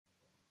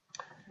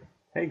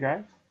Hey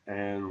guys,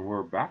 and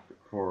we're back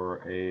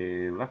for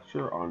a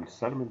lecture on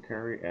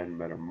sedimentary and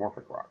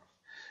metamorphic rocks.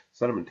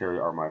 Sedimentary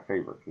are my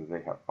favorite because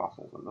they have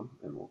fossils in them,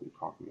 and we'll be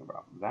talking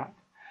about that.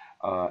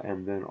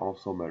 And then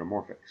also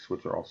metamorphics,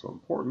 which are also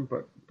important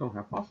but don't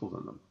have fossils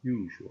in them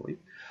usually.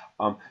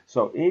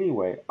 So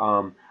anyway,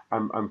 I'm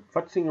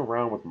futzing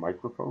around with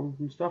microphones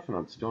and stuff, and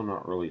I'm still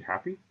not really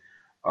happy.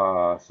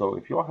 So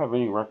if y'all have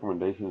any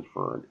recommendations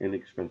for an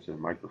inexpensive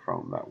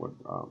microphone that would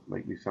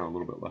make me sound a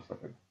little bit less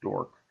like a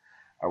dork,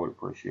 I would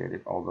appreciate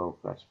it, although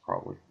that's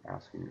probably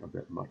asking a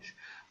bit much.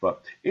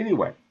 But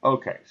anyway,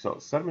 okay, so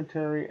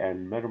sedimentary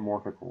and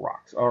metamorphic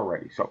rocks.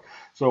 Alrighty,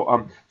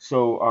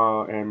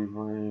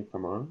 and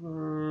come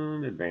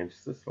on,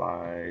 advance the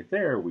slide.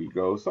 There we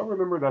go. So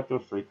remember that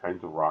there's three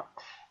kinds of rock: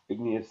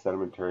 igneous,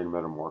 sedimentary, and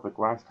metamorphic.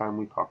 Last time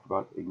we talked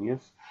about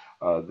igneous.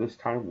 This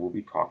time we'll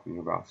be talking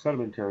about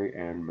sedimentary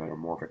and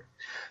metamorphic.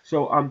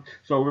 So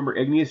remember,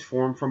 igneous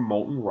formed from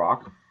molten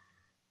rock,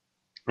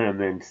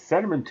 and then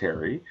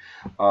sedimentary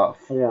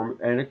form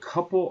in a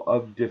couple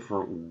of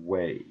different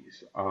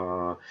ways.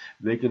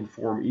 They can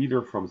form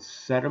either from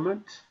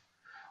sediment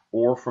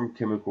or from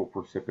chemical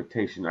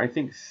precipitation. I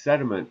think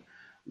sediment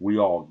we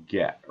all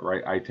get,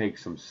 right? I take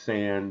some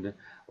sand,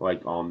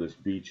 like on this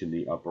beach in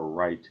the upper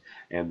right,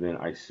 and then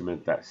I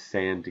cement that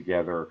sand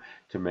together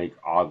to make,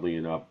 oddly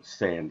enough,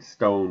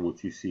 sandstone,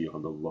 which you see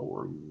on the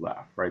lower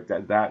left, right?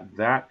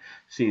 That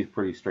seems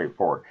pretty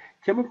straightforward.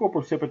 Chemical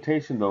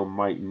precipitation, though,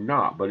 might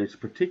not, but it's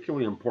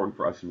particularly important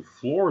for us in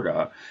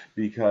Florida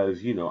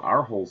because,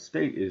 our whole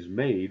state is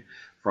made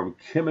from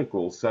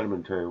chemical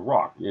sedimentary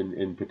rock,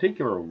 in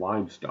particular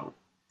limestone.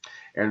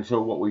 And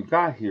so what we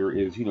got here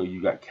is,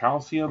 you got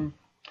calcium.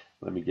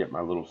 Let me get my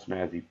little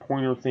snazzy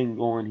pointer thing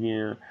going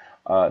here.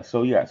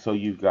 So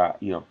you've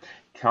got,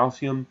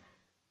 calcium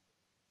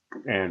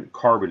and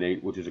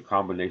carbonate, which is a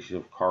combination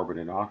of carbon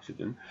and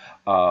oxygen,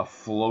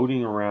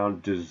 floating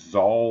around,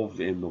 dissolved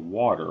in the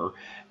water,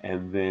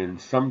 and then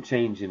some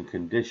change in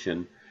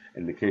condition.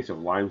 In the case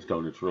of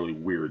limestone, it's really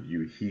weird.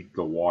 You heat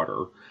the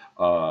water,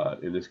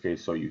 in this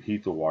case, so you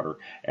heat the water,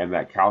 and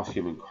that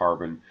calcium and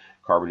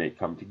carbonate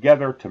come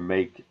together to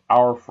make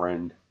our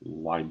friend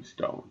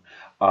limestone.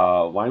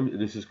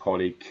 This is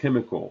called a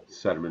chemical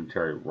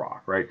sedimentary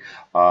rock, right?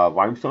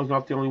 Limestone's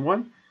not the only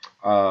one.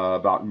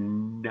 About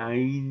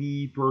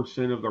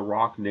 90% of the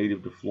rock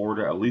native to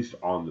Florida, at least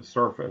on the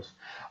surface,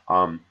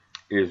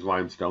 is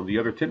limestone. The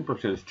other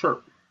 10% is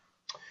chert,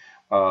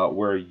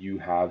 where you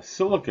have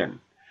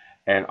silicon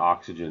and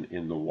oxygen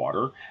in the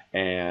water,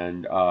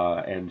 and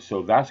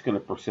so that's going to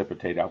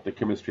precipitate out. The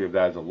chemistry of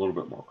that is a little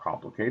bit more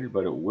complicated,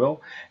 but it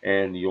will,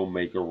 and you'll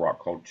make a rock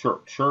called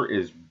chert. Chert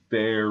is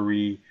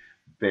very,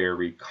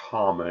 very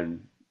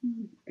common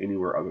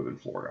anywhere other than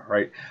Florida,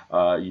 right?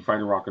 You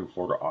find a rock in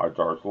Florida, odds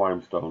are it's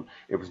limestone.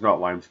 If it's not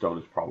limestone,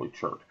 it's probably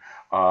chert.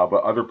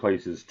 But other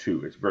places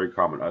too, it's very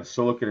common.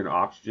 Silicon and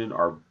oxygen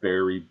are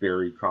very,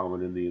 very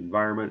common in the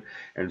environment,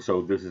 and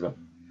so this is a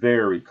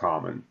very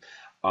common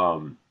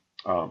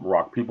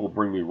rock. People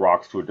bring me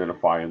rocks to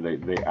identify, and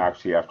they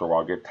actually, after a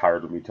while, get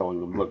tired of me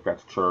telling them, look,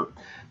 that's chert.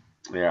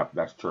 Yeah,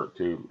 that's chert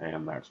too,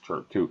 and that's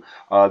chert too.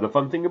 The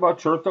fun thing about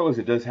chert, though, is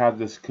it does have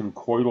this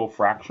conchoidal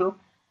fracture,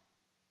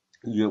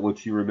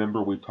 which you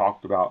remember we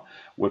talked about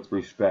with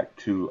respect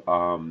to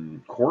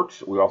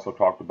quartz. We also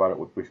talked about it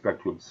with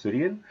respect to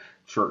obsidian.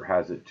 Chert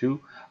has it too.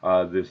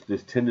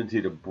 This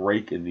tendency to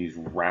break in these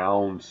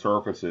round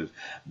surfaces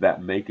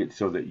that make it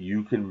so that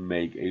you can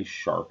make a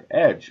sharp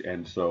edge,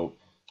 and so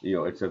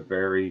it's a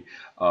very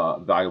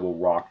valuable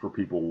rock for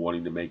people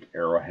wanting to make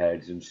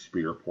arrowheads and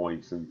spear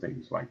points and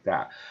things like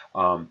that.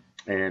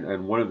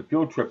 And one of the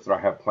field trips that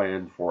I have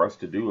planned for us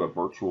to do, a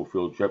virtual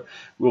field trip,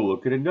 we'll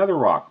look at another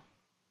rock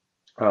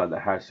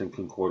that has some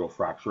conchoidal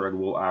fracture, and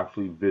we'll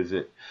actually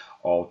visit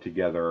all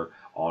together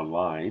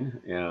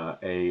online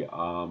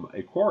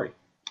a quarry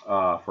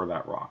for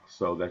that rock.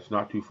 So that's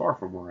not too far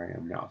from where I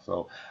am now.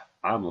 So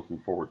I'm looking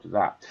forward to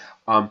that.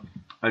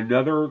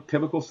 Another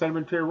chemical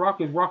sedimentary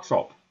rock is rock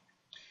salt,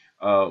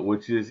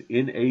 which is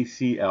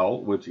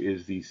NaCl, which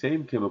is the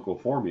same chemical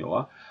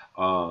formula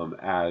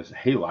as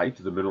halite,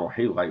 the mineral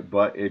halite,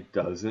 but it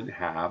doesn't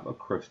have a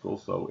crystal,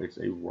 so it's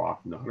a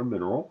rock, not a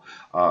mineral.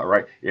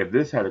 Right? If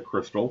this had a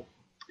crystal,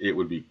 it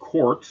would be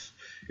quartz.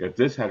 If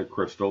this had a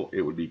crystal,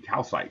 it would be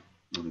calcite.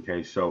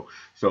 Okay, so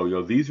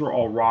these are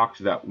all rocks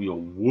that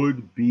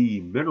would be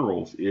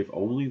minerals if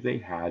only they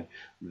had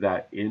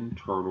that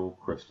internal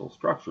crystal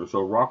structure.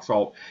 So rock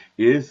salt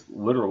is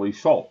literally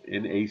salt,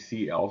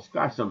 NaCl. It's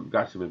got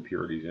some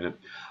impurities in it.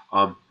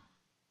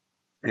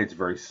 It's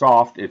very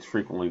soft. It's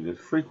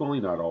frequently,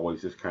 not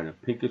always, this kind of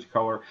pinkish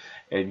color.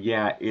 And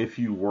yeah, if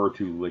you were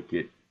to lick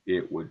it,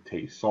 it would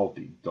taste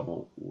salty.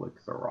 Don't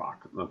lick the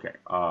rock. Okay,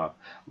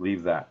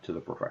 leave that to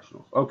the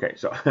professionals. Okay,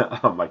 so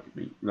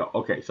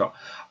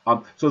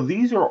so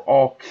these are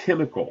all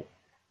chemical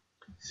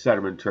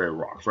sedimentary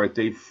rocks, right?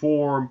 They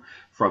form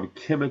from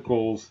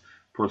chemicals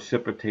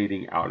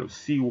precipitating out of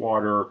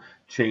seawater,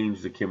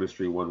 change the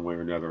chemistry one way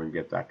or another, and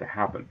get that to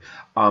happen.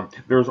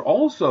 There's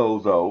also,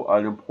 though,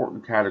 an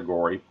important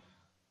category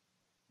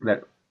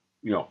that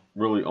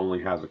really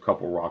only has a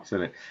couple rocks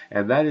in it,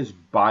 and that is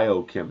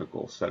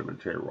biochemical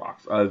sedimentary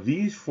rocks.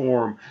 These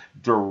form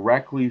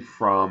directly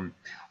from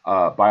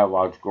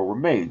biological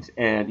remains,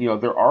 and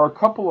there are a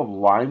couple of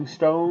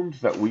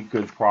limestones that we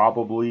could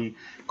probably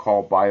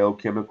call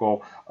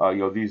biochemical.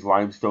 These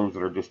limestones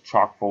that are just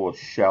chock full of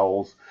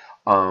shells.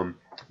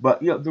 But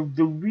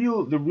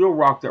the real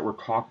rock that we're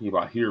talking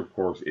about here, of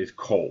course, is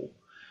coal.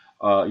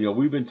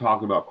 We've been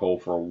talking about coal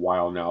for a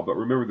while now, but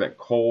remember that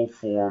coal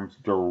forms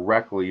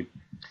directly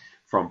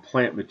from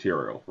plant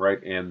material,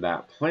 right? And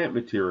that plant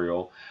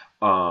material,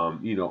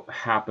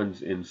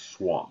 happens in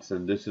swamps.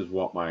 And this is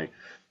what my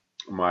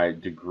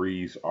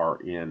degrees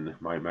are in.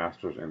 My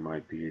master's and my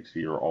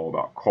PhD are all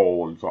about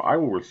coal, and so I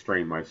will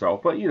restrain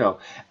myself. But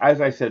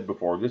as I said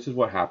before, this is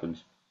what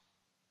happens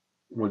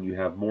when you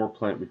have more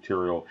plant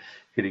material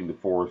hitting the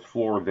forest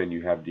floor than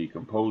you have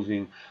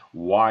decomposing.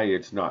 Why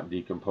it's not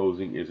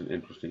decomposing is an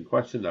interesting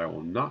question that I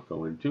will not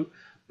go into,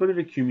 but it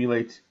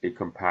accumulates, it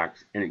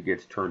compacts, and it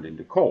gets turned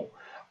into coal,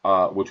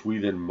 which we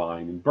then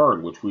mine and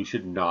burn, which we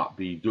should not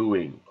be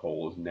doing.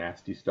 Coal is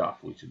nasty stuff.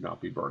 We should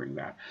not be burning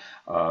that.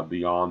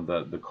 Beyond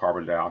the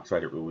carbon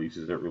dioxide it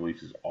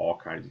releases all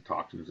kinds of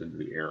toxins into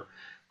the air.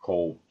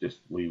 Coal, just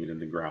leave it in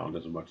the ground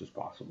as much as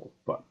possible.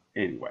 But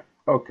anyway,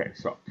 okay,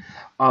 so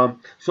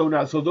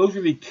those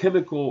are the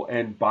chemical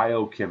and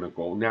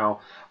biochemical.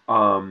 Now,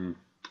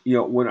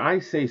 when I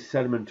say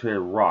sedimentary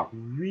rock,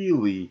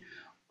 really,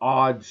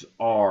 odds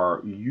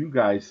are you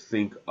guys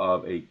think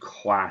of a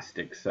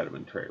clastic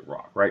sedimentary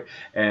rock, right?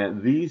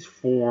 And these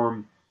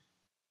form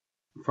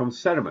from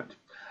sediment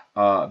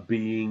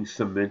being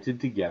cemented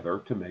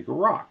together to make a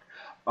rock.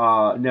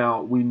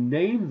 Now, we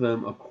name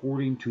them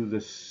according to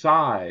the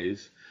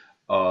size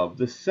of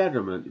the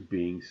sediment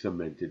being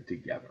cemented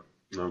together.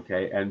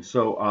 Okay, and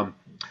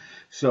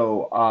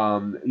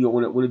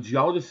when a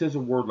geologist says a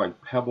word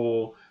like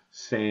pebble,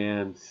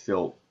 sand,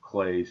 silt,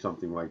 clay,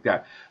 something like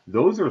that,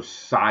 those are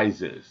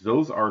sizes.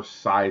 Those are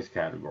size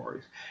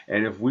categories.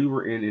 And if we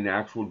were in an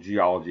actual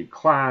geology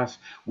class,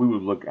 we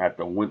would look at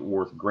the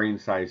Wentworth grain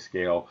size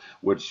scale,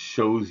 which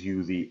shows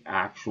you the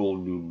actual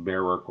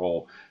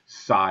numerical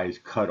size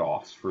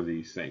cutoffs for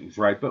these things,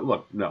 right? But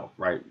look, no,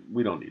 right?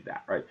 We don't need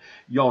that, right?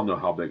 Y'all know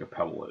how big a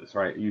pebble is,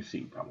 right? You've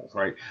seen pebbles,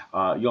 right?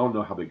 Y'all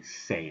know how big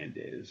sand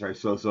is, right?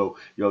 So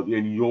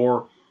in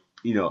your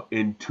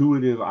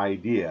intuitive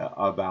idea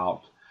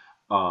about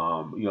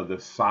the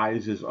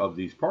sizes of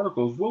these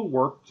particles will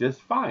work just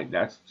fine.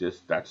 That's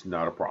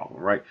not a problem,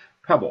 right?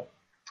 Pebble.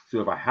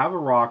 So if I have a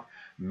rock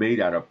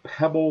made out of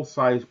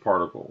pebble-sized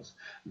particles,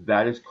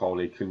 that is called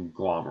a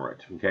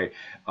conglomerate. Okay.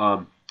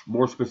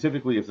 More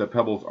specifically, if the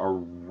pebbles are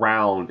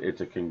round,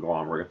 it's a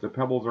conglomerate. If the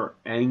pebbles are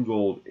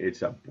angled,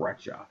 it's a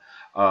breccia.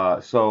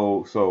 Yeah.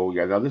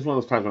 Now this is one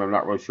of those times when I'm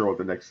not really sure what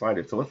the next slide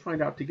is. So let's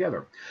find out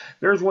together.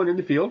 There's one in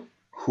the field.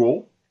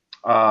 Cool.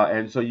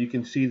 And so you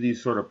can see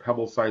these sort of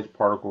pebble-sized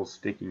particles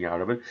sticking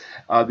out of it.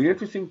 The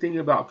interesting thing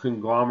about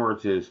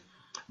conglomerates is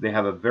they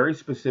have a very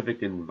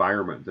specific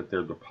environment that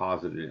they're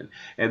deposited in.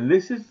 And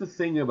this is the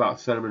thing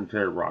about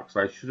sedimentary rocks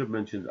I should have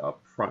mentioned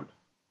up front.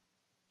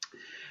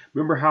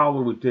 Remember how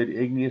when we did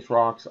igneous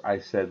rocks, I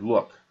said,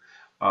 look,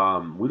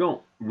 we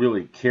don't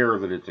really care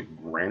that it's a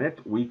granite.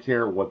 We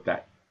care what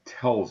that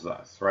tells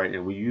us, right?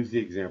 And we use the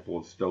example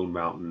of Stone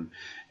Mountain,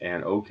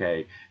 and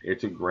okay,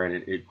 it's a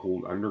granite, it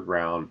cooled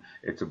underground,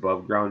 it's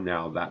above ground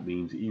now, that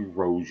means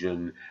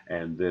erosion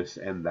and this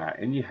and that,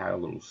 and you had a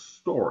little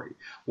story.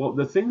 Well,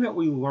 the thing that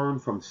we learn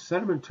from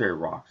sedimentary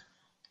rocks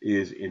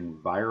is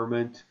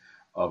environment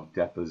of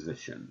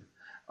deposition.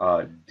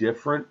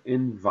 Different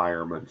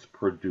environments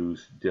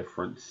produce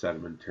different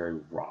sedimentary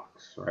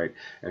rocks, right?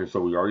 And so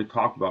we already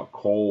talked about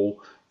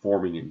coal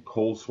forming in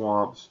coal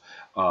swamps.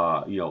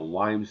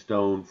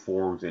 Limestone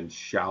forms in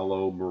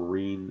shallow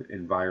marine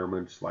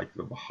environments like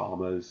the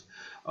Bahamas,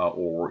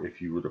 or if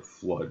you were to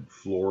flood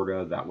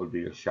Florida, that would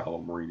be a shallow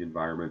marine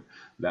environment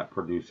that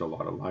produced a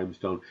lot of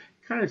limestone.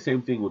 Kind of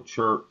same thing with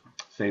chert.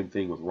 Same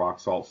thing with rock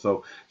salt.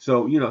 So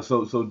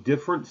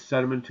different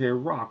sedimentary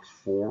rocks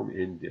form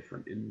in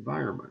different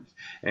environments.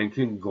 And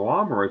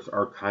conglomerates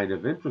are kind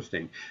of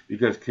interesting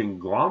because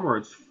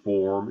conglomerates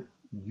form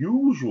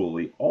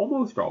usually,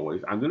 almost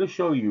always, I'm going to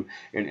show you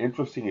an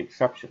interesting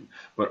exception,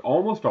 but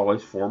almost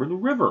always form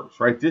in rivers,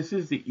 right? This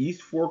is the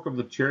East Fork of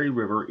the Cherry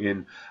River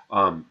in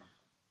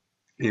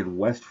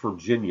West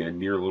Virginia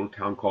near a little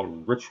town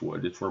called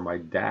Richwood. It's where my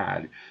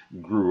dad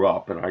grew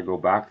up, and I go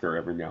back there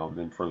every now and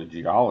then for the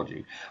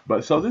geology.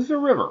 But so this is a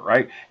river,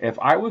 right?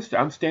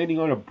 I'm standing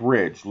on a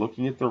bridge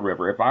looking at the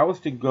river. If I was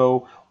to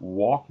go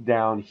walk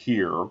down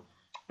here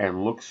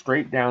and look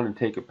straight down and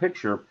take a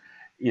picture,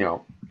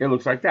 it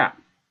looks like that.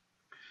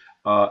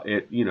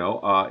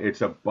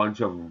 It's a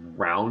bunch of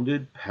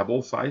rounded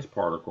pebble-sized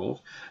particles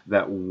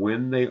that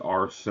when they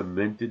are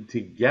cemented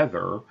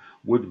together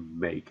would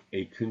make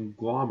a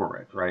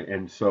conglomerate, right?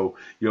 And so,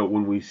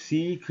 when we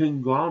see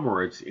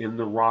conglomerates in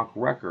the rock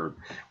record,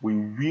 we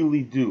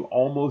really do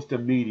almost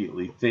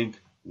immediately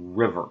think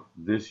river.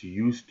 This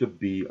used to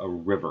be a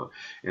river.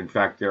 In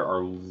fact, there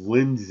are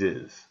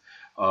lenses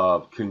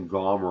of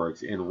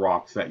conglomerates in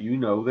rocks that you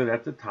know that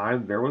at the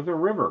time there was a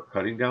river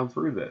cutting down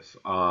through this.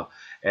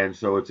 And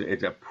so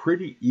it's a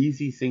pretty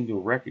easy thing to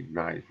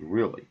recognize,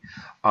 really.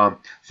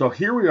 So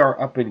here we are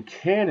up in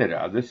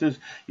Canada. This is,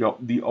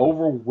 the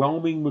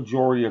overwhelming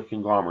majority of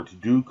conglomerates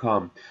do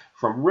come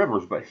from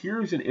rivers, but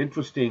here's an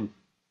interesting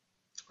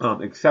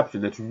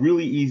exception that's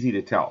really easy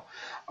to tell.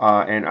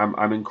 And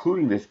I'm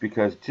including this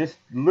because just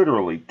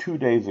literally 2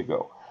 days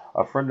ago,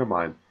 a friend of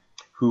mine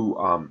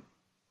who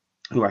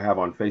who I have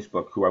on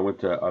Facebook, who I went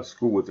to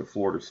school with at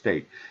Florida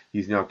State.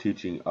 He's now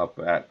teaching up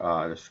at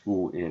a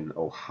school in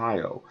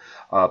Ohio.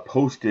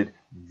 Posted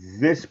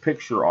this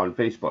picture on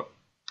Facebook,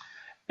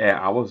 and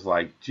I was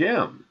like,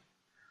 Jim,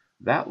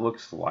 that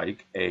looks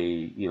like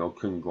a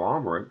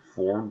conglomerate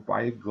formed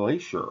by a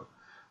glacier.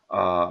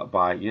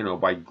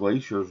 By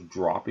glaciers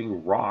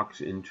dropping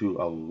rocks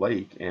into a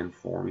lake and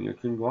forming a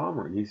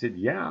conglomerate. And he said,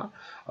 yeah,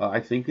 I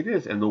think it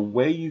is. And the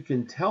way you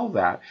can tell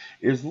that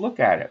is look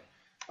at it.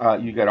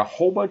 You got a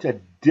whole bunch of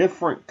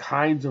different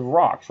kinds of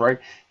rocks, right?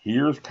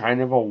 Here's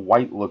kind of a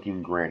white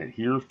looking granite.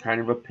 Here's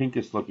kind of a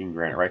pinkish looking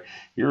granite, right?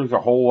 Here's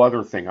a whole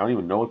other thing. I don't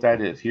even know what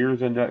that is.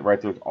 Here's another,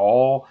 right? There's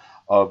all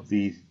of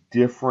these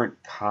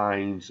different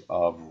kinds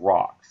of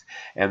rocks.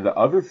 And the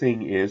other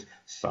thing is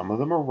some of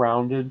them are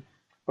rounded,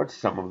 but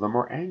some of them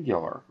are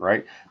angular,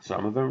 right?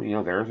 Some of them,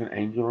 there's an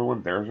angular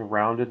one, there's a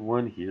rounded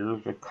one,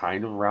 here's a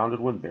kind of rounded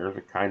one, there's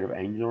a kind of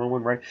angular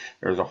one, right?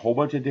 There's a whole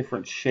bunch of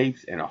different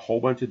shapes and a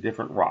whole bunch of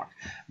different rocks.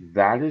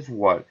 That is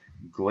what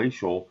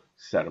glacial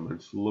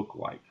sediments look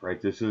like,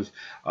 right? This is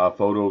a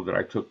photo that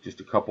I took just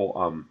a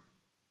couple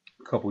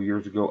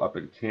years ago up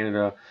in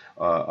Canada,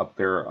 up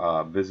there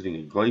visiting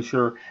a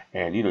glacier,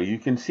 and you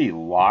can see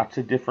lots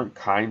of different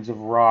kinds of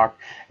rock,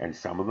 and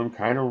some of them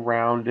kind of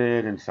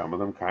rounded, and some of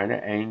them kind of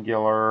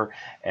angular,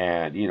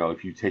 and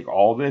if you take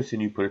all this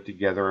and you put it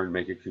together and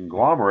make a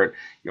conglomerate,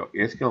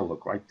 it's going to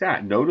look like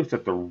that. Notice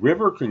that the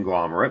river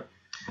conglomerate,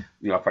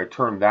 if I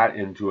turn that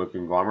into a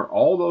conglomerate,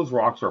 all those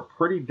rocks are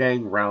pretty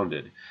dang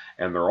rounded,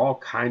 and they're all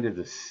kind of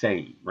the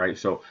same, right?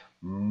 So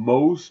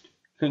most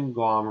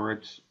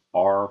conglomerates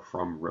are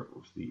from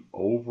rivers. The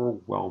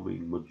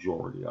overwhelming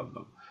majority of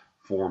them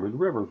form in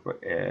rivers,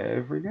 but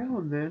every now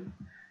and then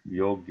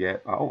you'll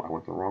get, oh, I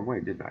went the wrong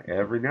way, didn't I?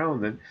 Every now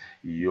and then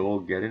you'll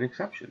get an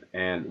exception.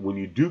 And when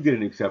you do get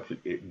an exception,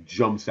 it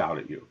jumps out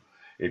at you.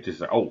 It's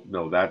just like, oh,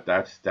 no,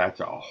 that's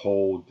a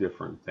whole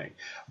different thing.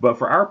 But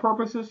for our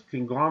purposes,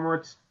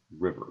 conglomerates,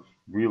 rivers,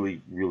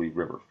 really, really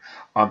rivers.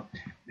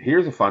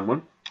 Here's a fun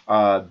one.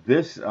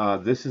 This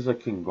is a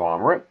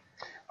conglomerate.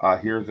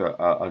 Here's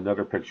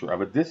another picture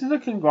of it. This is a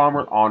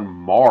conglomerate on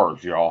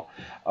Mars, y'all.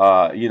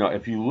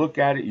 If you look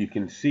at it, you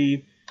can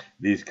see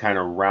these kind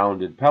of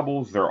rounded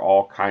pebbles. They're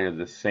all kind of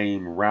the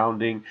same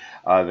rounding.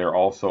 They're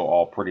also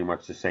all pretty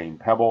much the same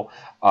pebble.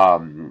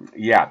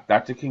 Yeah,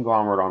 that's a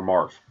conglomerate on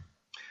Mars.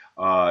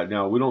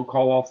 Now, we don't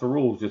call off the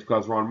rules just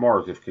because we're on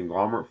Mars. If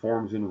conglomerate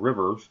forms in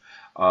rivers,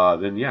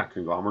 then yeah,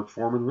 conglomerates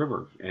form in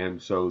rivers. And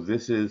so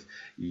this is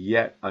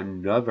yet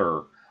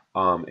another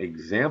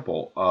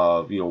example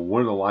of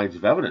one of the lines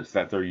of evidence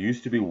that there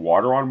used to be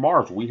water on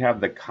Mars. We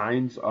have the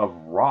kinds of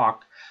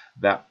rock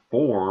that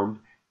formed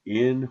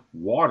in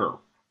water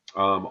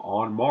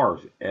on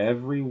Mars.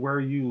 Everywhere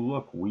you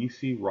look, we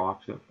see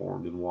rocks that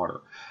formed in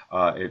water.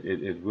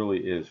 It really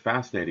is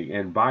fascinating.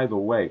 And by the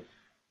way,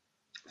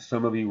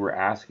 some of you were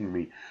asking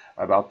me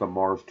about the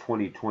Mars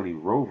 2020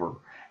 rover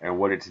and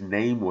what its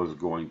name was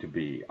going to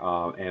be.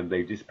 And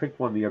they just picked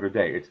one the other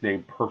day. It's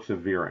named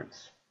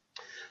Perseverance.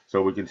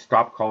 So we can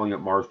stop calling it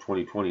Mars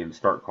 2020 and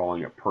start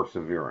calling it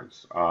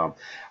Perseverance.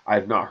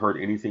 I've not heard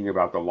anything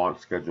about the launch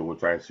schedule,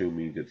 which I assume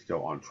means it's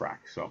still on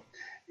track. So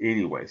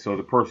anyway, so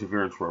the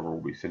Perseverance rover will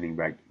be sending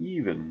back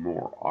even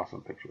more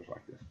awesome pictures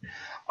like this.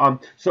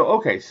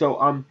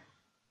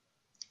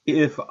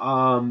 If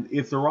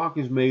the rock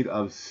is made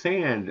of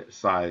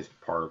sand-sized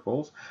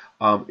particles,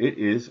 it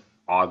is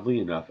oddly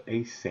enough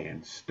a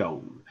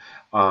sandstone.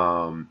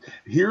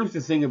 Here's the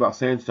thing about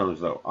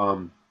sandstones,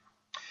 though.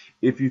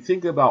 If you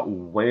think about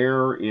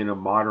where in a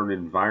modern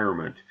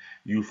environment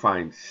you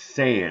find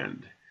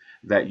sand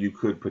that you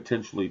could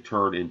potentially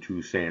turn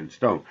into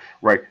sandstone,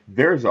 right?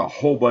 There's a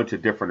whole bunch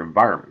of different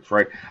environments,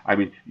 right? I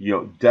mean,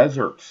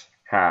 deserts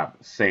have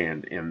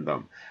sand in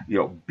them.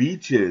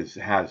 Beaches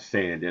have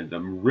sand in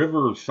them.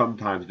 Rivers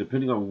sometimes,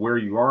 depending on where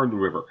you are in the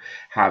river,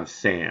 have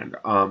sand.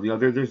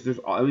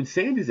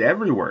 Sand is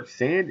everywhere.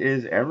 Sand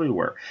is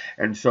everywhere.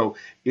 And so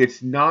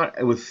it's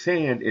not, with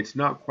sand, it's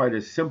not quite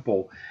as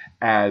simple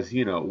as,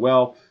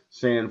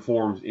 sand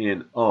forms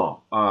in,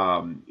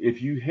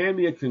 if you hand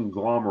me a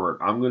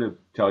conglomerate, I'm going to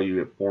tell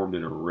you it formed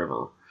in a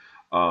river.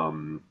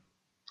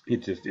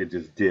 It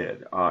just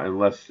did,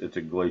 unless it's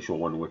a glacial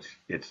one, which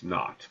it's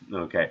not.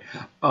 Okay.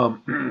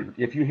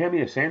 If you hand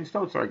me a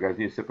sandstone, sorry guys,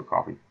 need a sip of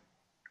coffee.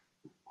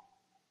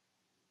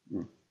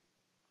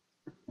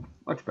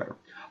 Much better.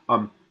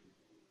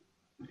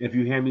 If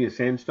you hand me a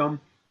sandstone,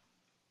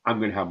 I'm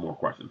going to have more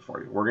questions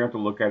for you. We're going to have to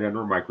look at it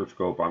under a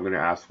microscope. I'm going to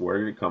ask where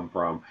did it come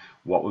from,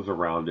 what was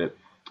around it,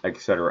 et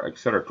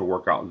cetera, to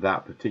work out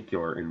that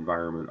particular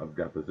environment of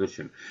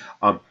deposition.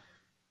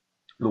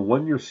 The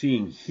one you're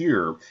seeing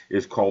here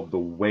is called the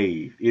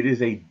wave. It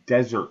is a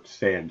desert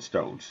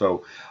sandstone.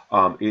 So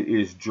it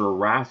is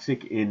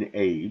Jurassic in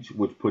age,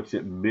 which puts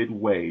it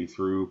midway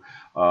through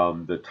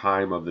the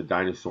time of the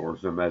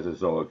dinosaurs, the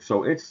Mesozoic.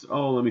 So it's,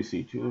 oh, let me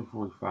see,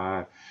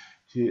 245.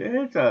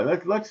 It's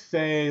let's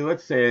say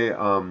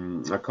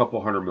a couple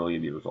 100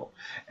 million years old,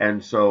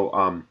 and so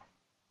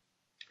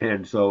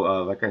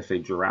like I say,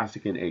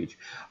 Jurassic in age,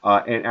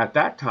 and at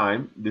that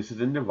time, this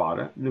is in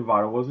Nevada.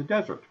 Nevada was a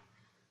desert.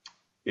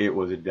 It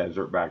was a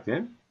desert back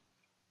then.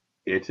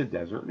 It's a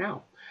desert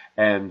now.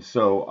 And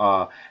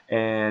so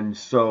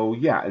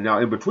yeah. Now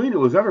in between it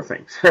was other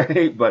things,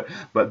 right?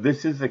 But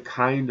this is the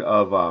kind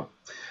of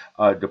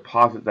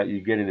deposit that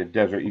you get in a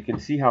desert. You can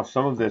see how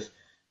some of this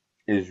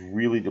is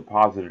really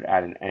deposited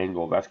at an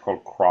angle. That's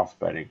called cross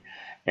bedding,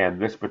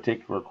 and this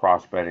particular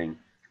cross bedding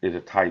is a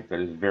type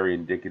that is very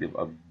indicative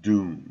of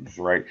dunes,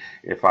 right?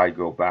 If I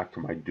go back to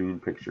my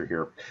dune picture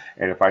here,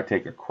 and if I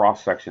take a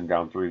cross section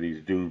down through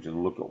these dunes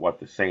and look at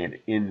what the sand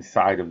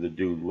inside of the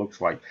dune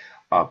looks like,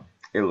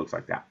 it looks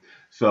like that.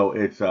 So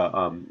it's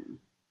a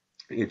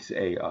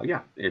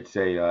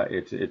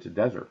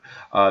desert.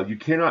 You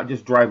cannot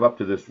just drive up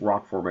to this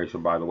rock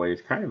formation. By the way,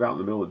 it's kind of out in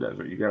the middle of the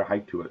desert. You got to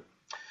hike to it,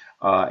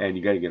 and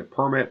you got to get a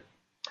permit.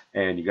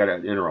 And you got to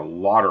enter a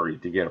lottery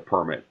to get a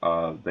permit.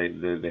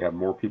 They have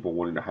more people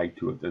wanting to hike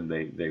to it than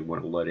they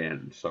want to let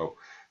in. So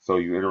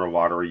you enter a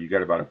lottery. You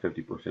get about a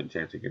 50%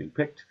 chance of getting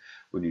picked.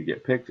 When you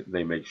get picked,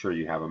 they make sure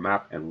you have a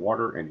map and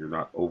water, and you're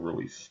not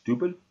overly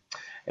stupid.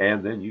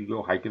 And then you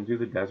go hiking through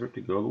the desert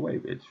to go to the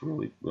wave. It's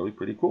really, really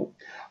pretty cool.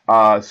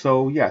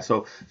 So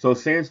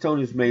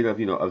sandstone is made of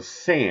of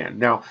sand.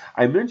 Now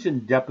I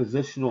mentioned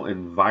depositional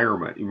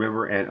environment. You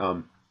remember,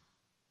 and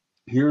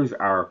here's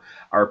our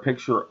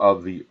picture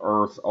of the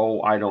Earth.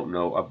 Oh, I don't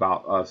know,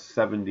 about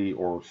 70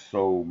 or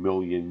so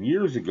million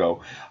years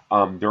ago,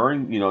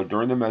 during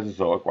the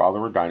Mesozoic, while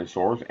there were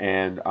dinosaurs,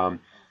 and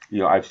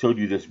I've showed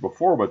you this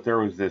before, but there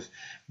was this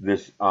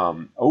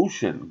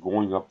ocean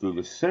going up through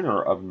the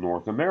center of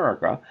North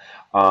America.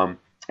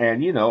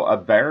 And a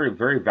very,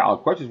 very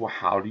valid question is, well,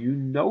 how do you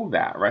know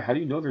that, right? How do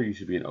you know there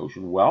used to be an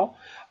ocean? Well,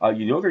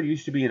 there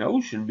used to be an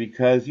ocean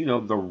because,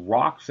 the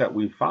rocks that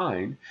we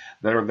find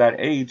that are of that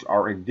age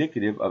are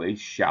indicative of a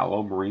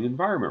shallow marine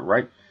environment,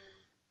 right?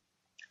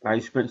 I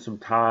spent some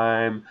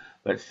time,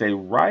 let's say,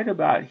 right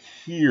about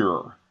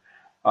here,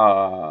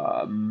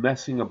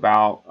 messing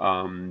about,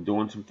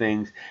 doing some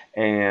things,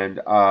 and,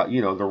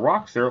 the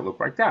rocks there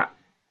look like that.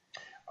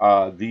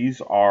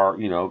 These are,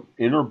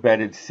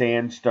 interbedded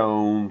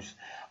sandstones,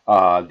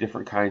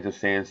 different kinds of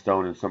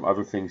sandstone and some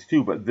other things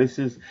too. But this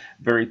is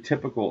very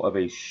typical of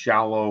a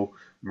shallow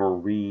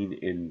marine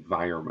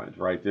environment,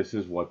 right? This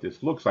is what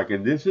this looks like.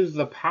 And this is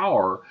the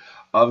power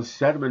of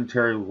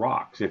sedimentary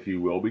rocks, if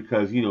you will,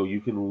 because,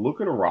 you can look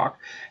at a rock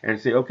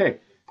and say, okay,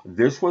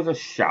 this was a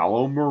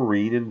shallow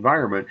marine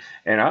environment,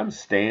 and I'm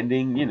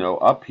standing,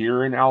 up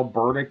here in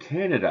Alberta,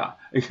 Canada,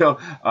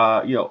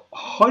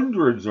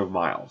 hundreds of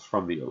miles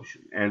from the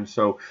ocean. And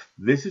so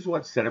this is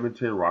what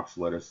sedimentary rocks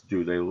let us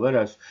do. They let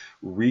us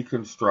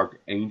reconstruct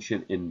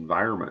ancient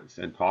environments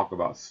and talk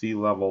about sea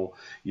level,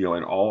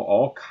 and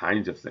all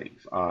kinds of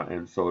things.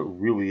 And so it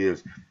really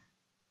is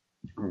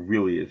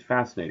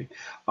fascinating.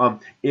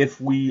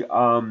 If we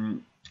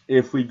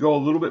go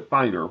a little bit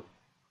finer.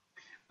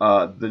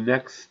 The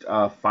next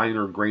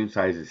finer grain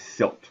size is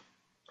silt.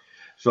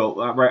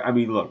 So, right, I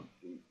mean, look,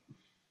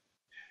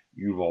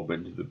 you've all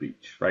been to the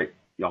beach, right?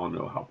 Y'all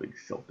know how big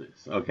silt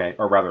is, okay?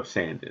 Or rather,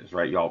 sand is,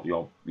 right?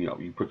 Y'all,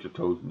 you put your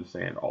toes in the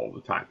sand all the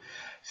time.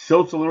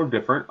 Silt's a little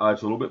different.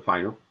 It's a little bit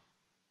finer.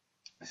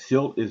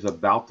 Silt is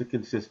about the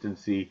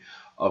consistency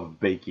of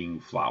baking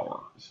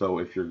flour. So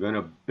if you're going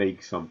to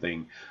bake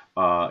something,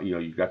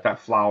 you've got that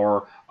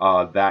flour,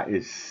 that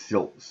is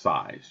silt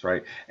size,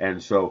 right?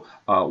 And so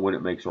when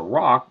it makes a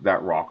rock,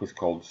 that rock is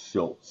called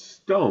silt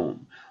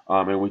stone.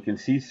 And we can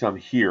see some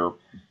here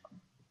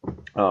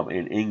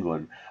in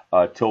England,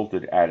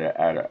 tilted at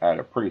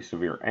a pretty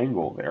severe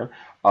angle there.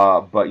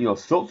 But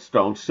silts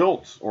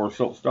or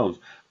silt stones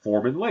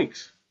form in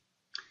lakes.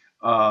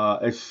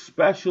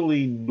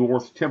 Especially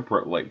north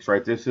temperate lakes,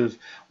 right? This is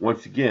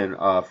once again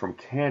from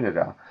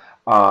Canada,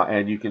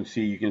 and you can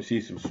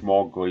see some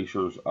small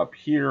glaciers up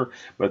here.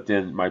 But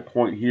then my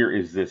point here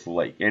is this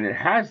lake, and it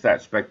has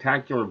that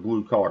spectacular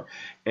blue color,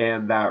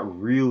 and that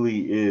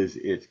really is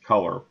its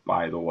color.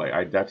 By the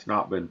way, that's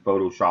not been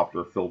photoshopped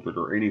or filtered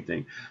or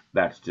anything.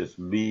 That's just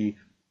me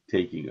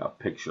taking a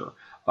picture.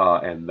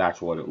 And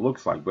that's what it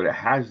looks like. But it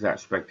has that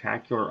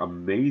spectacular,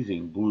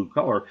 amazing blue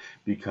color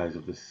because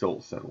of the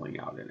silt settling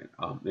out in it.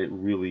 It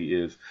really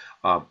is,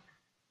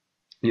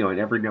 and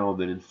every now and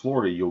then in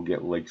Florida, you'll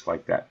get lakes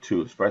like that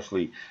too,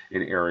 especially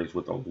in areas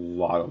with a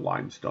lot of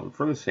limestone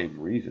for the same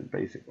reason,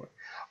 basically.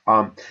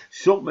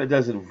 Silt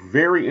does a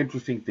very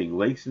interesting thing.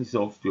 Lakes and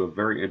silts do a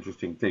very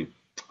interesting thing.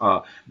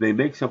 They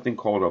make something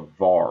called a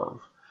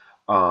varve.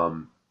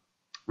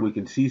 We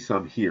can see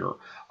some here.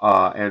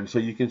 And so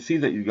you can see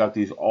that you've got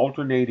these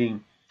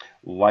alternating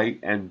light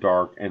and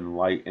dark and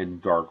light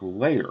and dark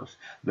layers.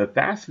 The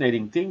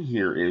fascinating thing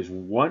here is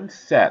one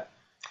set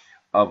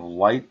of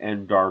light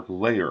and dark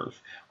layers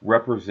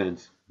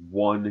represents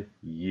 1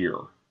 year.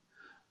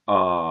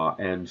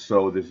 And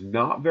so there's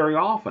not very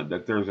often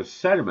that there's a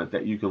sediment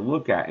that you can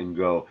look at and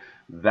go,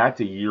 that's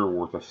a year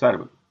worth of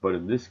sediment. But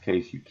in this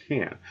case, you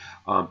can.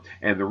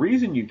 And the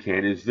reason you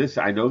can is this,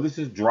 I know this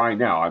is dry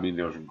now. I mean,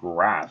 there's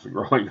grass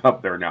growing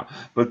up there now,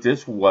 but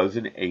this was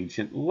an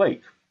ancient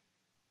lake.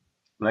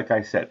 Like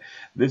I said,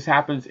 this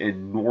happens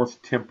in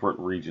north temperate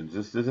regions.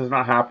 This is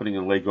not happening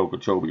in Lake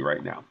Okeechobee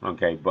right now,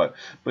 okay? But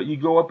you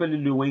go up into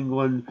New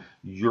England,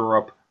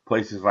 Europe,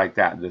 places like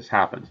that, this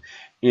happens.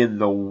 In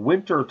the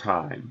winter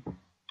time,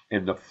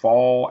 in the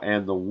fall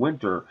and the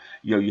winter,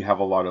 you have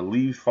a lot of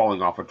leaves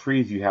falling off of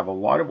trees. You have a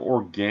lot of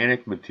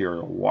organic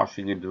material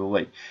washing into the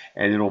lake,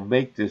 and it'll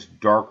make this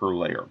darker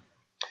layer.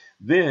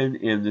 Then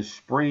in the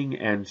spring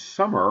and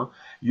summer,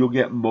 you'll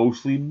get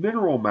mostly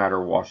mineral matter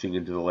washing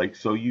into the lake,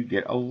 so you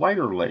get a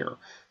lighter layer.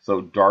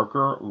 So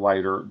darker,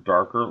 lighter,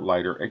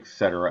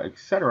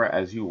 etc.,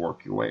 as you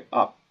work your way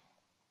up.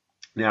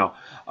 Now,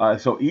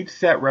 so each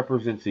set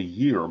represents a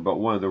year, but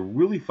one of the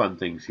really fun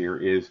things here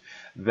is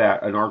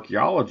that an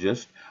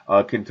archaeologist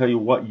can tell you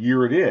what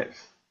year it is.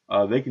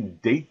 They can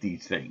date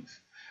these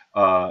things.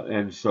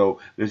 And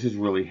so this is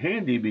really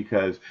handy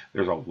because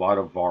there's a lot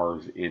of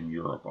VARs in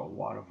Europe,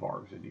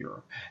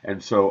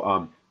 And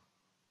so,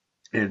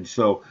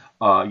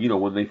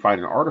 when they find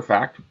an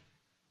artifact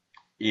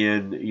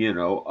in,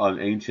 an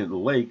ancient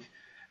lake,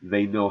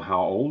 they know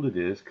how old it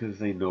is because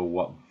they know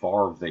what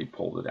VAR they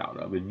pulled it out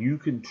of. And you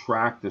can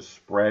track the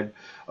spread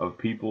of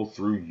people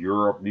through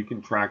Europe. You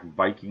can track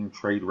Viking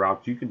trade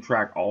routes. You can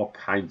track all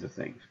kinds of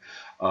things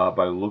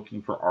by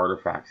looking for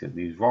artifacts in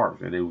these VARs.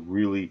 And they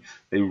really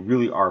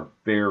are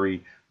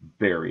very,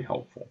 very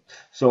helpful.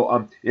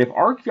 So if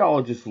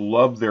archaeologists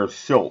love their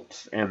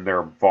silts and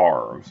their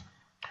VARs,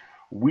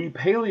 we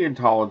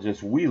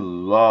paleontologists, we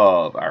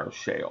love our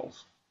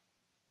shales.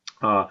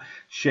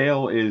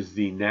 Shale is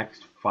the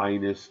next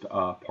finest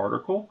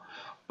particle.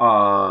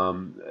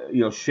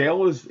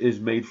 Shale is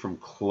made from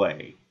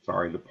clay.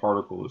 Sorry, the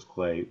particle is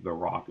clay. The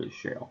rock is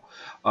shale.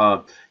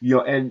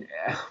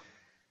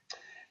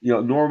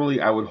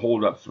 Normally I would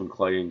hold up some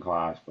clay in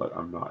class, but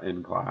I'm not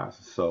in class.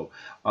 So,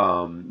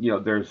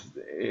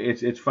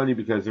 it's funny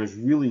because there's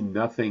really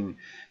nothing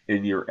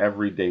in your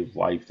everyday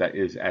life that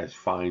is as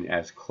fine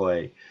as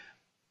clay,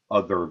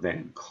 other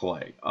than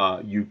clay.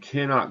 You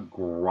cannot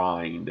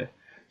grind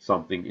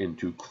something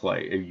into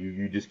clay.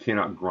 You just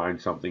cannot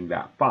grind something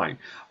that fine.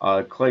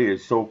 Clay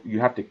is you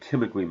have to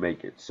chemically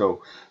make it.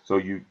 So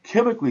you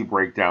chemically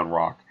break down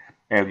rock,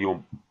 and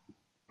you'll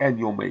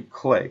make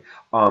clay.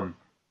 And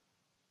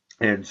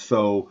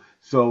so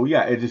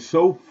yeah, it is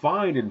so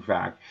fine, in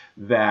fact,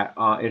 that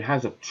it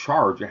has a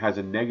charge. It has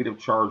a negative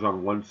charge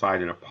on one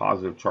side and a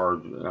positive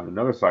charge on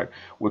another side,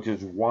 which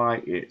is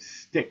why it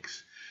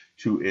sticks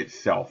to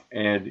itself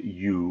and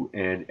you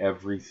and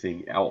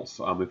everything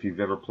else. If you've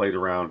ever played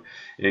around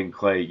in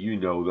clay, you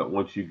know that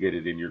once you get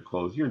it in your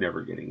clothes, you're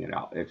never getting it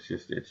out. It's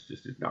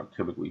not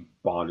chemically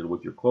bonded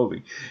with your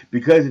clothing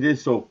because it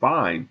is so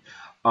fine.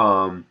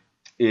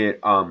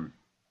 It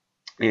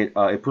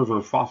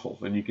preserves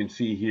fossils, and you can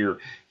see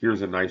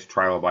here's a nice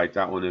trilobite.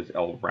 That one is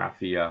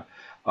Elrathia,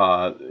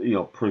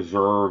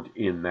 preserved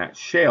in that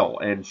shale,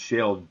 and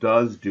shale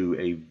does do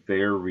a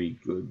very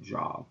good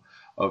job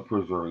of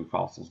preserving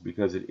fossils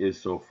because it is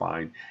so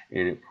fine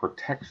and it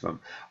protects them.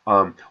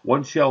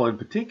 One shale in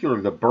particular,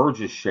 the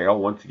Burgess Shale.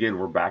 Once again,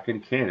 we're back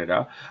in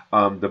Canada.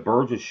 The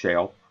Burgess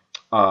Shale.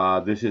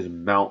 This is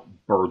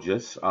Mount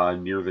Burgess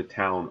near the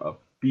town of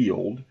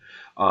Field.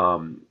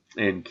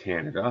 In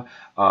Canada,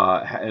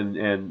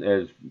 and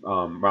as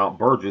Mount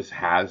Burgess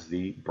has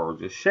the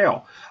Burgess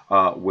Shale,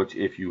 which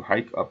if you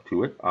hike up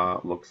to it,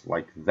 looks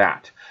like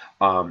that.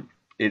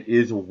 It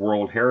is a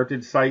World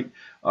Heritage Site.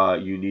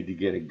 You need to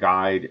get a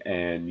guide,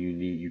 and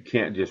you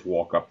can't just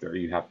walk up there.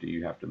 You have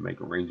to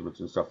make arrangements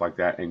and stuff like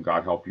that. And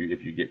God help you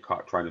if you get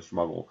caught trying to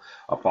smuggle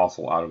a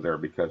fossil out of there,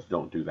 because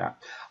don't do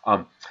that.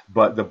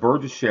 But the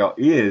Burgess Shale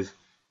is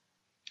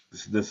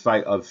the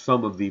site of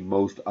some of the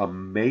most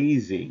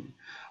amazing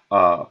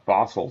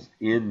fossils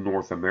in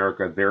North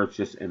America. There's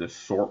just an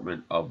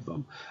assortment of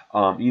them.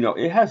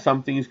 It has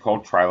some things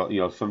called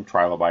some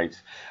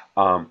trilobites,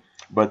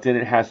 but then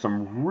it has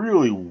some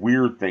really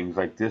weird things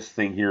like this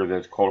thing here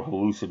that's called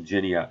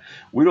hallucigenia.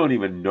 We don't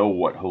even know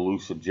what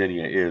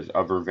hallucigenia is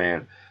other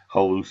than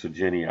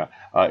hallucigenia.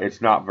 It's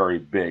not very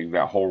big.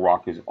 That whole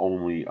rock is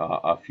only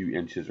a few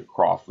inches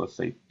across, let's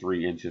say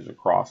 3 inches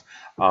across.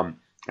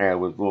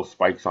 And with little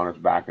spikes on its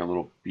back and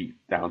little feet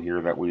down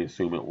here that we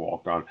assume it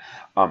walked on.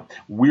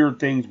 Weird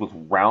things with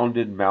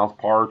rounded mouth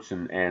parts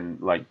and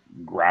like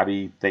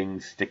grabby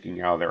things sticking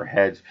out of their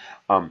heads.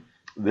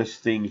 This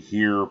thing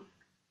here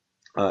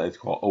It's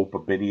called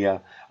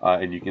Opabinia,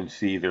 and you can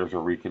see there's a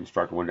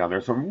reconstructed one down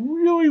there. Some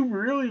really,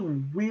 really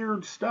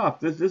weird stuff.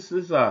 This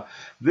is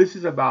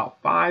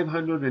about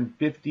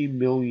 550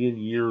 million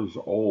years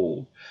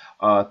old.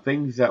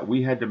 Things that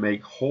we had to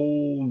make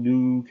whole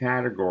new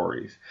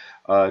categories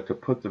to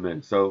put them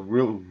in. So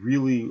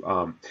really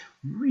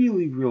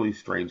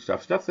strange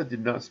stuff. Stuff that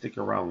did not stick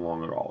around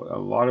long at all. A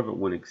lot of it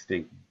went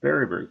extinct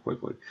very, very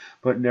quickly,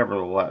 but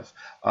nevertheless,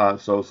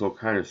 so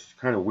kind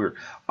of weird.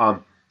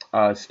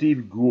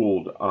 Steve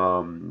Gould,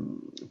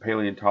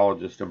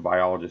 paleontologist and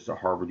biologist at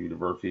Harvard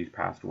University, he's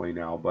passed away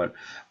now, but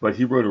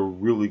he wrote a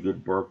really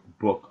good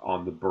book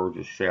on the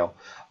Burgess Shale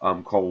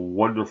called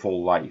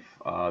Wonderful Life,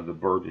 the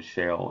Burgess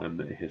Shale and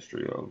the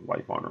History of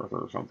Life on Earth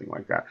or something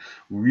like that.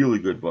 Really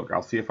good book.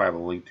 I'll see if I have a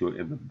link to it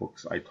in the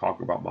books I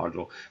talk about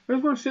module. But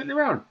as we're sitting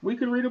around, we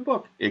can read a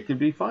book. It could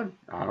be fun.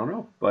 I don't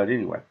know. But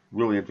anyway,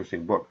 really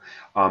interesting book.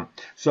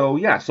 So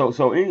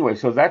anyway,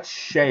 so that's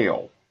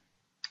shale.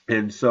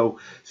 And so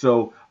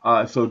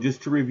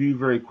just to review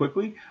very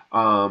quickly,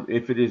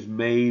 if it is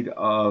made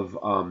of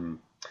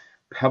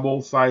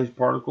pebble-sized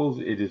particles,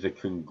 it is a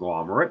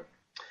conglomerate.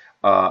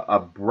 A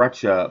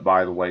breccia,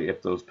 by the way,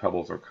 if those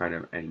pebbles are kind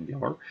of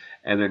angular.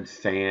 And then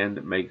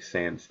sand makes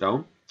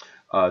sandstone.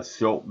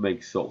 Silt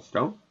makes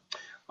siltstone.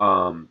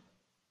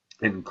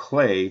 And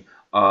clay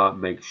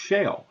makes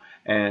shale.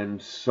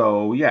 And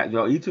so,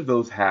 yeah, each of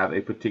those have a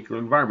particular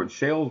environment.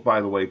 Shales,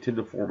 by the way, tend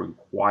to form in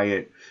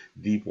quiet,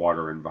 deep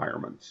water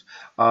environments.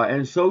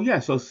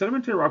 So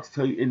sedimentary rocks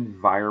tell you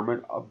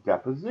environment of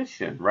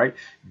deposition, right?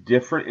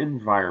 Different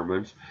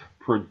environments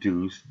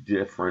produce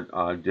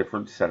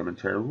different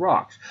sedimentary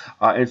rocks.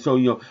 And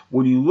so,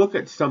 when you look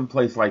at some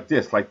place like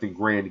this, like the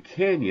Grand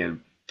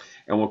Canyon,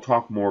 and we'll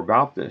talk more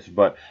about this,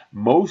 but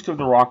most of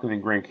the rock in the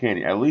Grand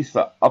Canyon, at least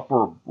the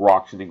upper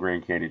rocks in the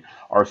Grand Canyon,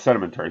 are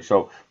sedimentary.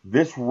 So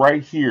this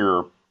right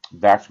here,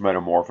 that's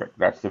metamorphic.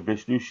 That's the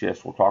Vishnu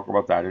schist. We'll talk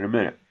about that in a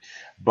minute.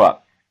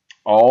 But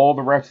all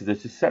the rest of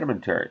this is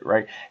sedimentary,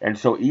 right? And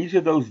so each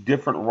of those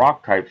different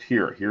rock types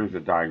here's the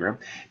diagram.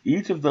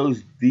 Each of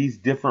these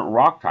different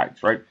rock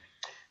types, right?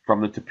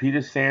 From the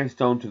Tapeta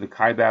sandstone to the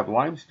Kaibab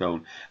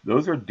limestone,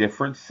 those are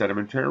different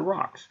sedimentary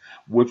rocks,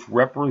 which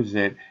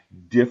represent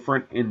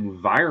different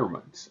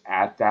environments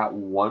at that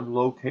one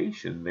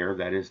location there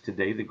that is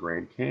today the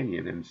Grand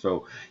Canyon. And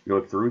so,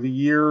 through the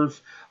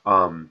years,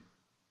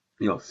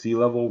 sea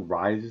level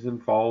rises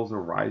and falls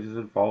and rises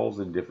and falls,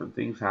 and different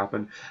things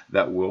happen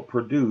that will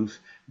produce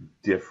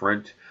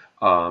different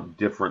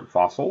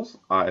fossils,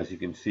 as you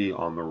can see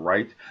on the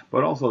right,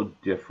 but also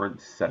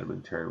different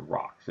sedimentary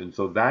rocks. And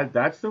so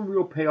that's the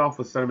real payoff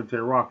with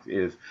sedimentary rocks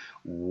is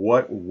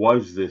what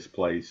was this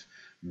place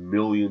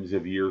millions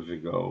of years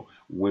ago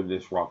when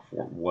this rock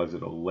formed? Was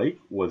it a lake?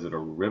 Was it a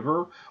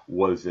river?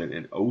 Was it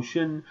an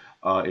ocean?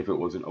 If it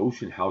was an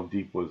ocean, how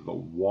deep was the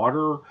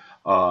water?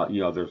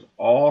 There's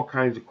all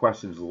kinds of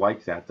questions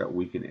like that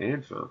we can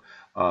answer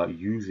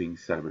using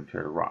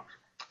sedimentary rocks.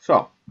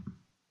 So,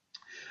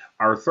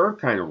 our third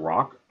kind of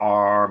rock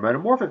are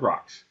metamorphic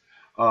rocks.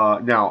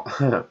 Now,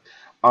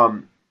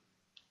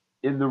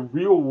 in the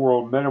real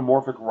world,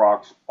 metamorphic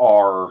rocks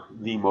are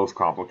the most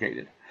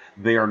complicated.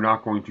 They are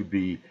not going to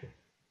be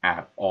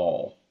at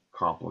all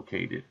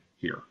complicated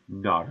here.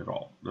 Not at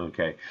all.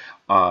 Okay,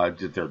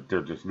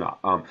 they're just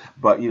not.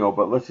 But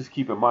let's just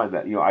keep in mind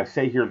that I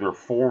say here they're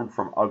formed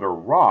from other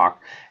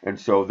rock, and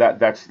so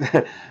that's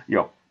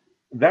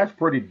that's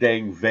pretty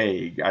dang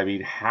vague. I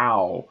mean,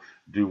 how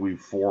do we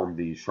form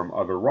these from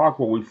other rock?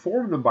 Well, we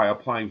form them by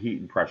applying heat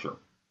and pressure.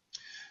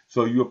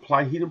 So you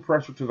apply heat and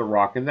pressure to the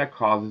rock, and that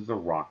causes the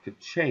rock to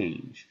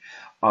change.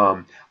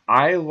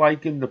 I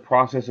liken the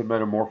process of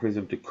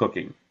metamorphism to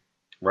cooking,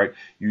 right?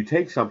 You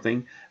take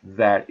something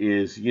that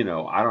is,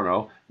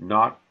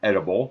 not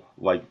edible,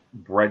 like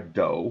bread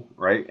dough,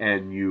 right?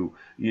 And you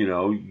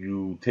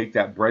take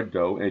that bread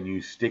dough and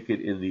you stick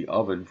it in the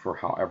oven for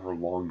however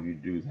long you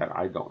do that.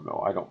 I don't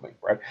know. I don't make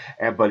bread.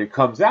 But it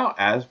comes out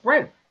as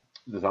bread.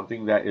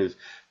 Something that is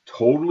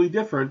totally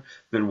different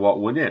than what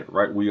went in,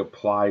 right? We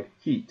applied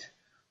heat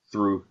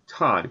through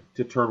time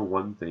to turn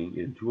one thing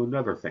into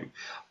another thing.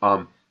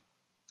 My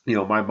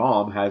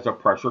mom has a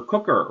pressure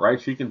cooker,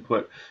 right? She can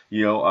put,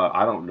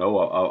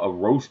 a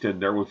roast in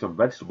there with some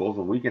vegetables,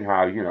 and we can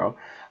have,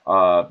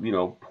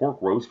 pork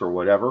roast or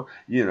whatever,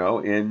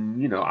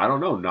 in, I don't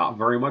know, not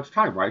very much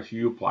time, right? So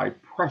you apply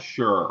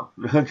pressure.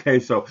 Okay,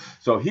 so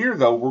here,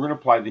 though, we're going to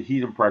apply the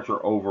heat and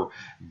pressure over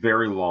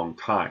very long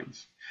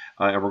times.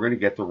 And we're going to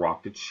get the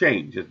rock to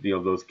change.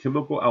 Those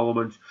chemical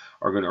elements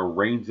are going to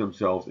arrange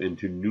themselves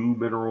into new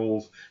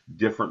minerals,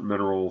 different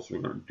minerals.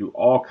 We're going to do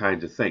all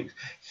kinds of things.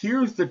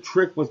 Here's the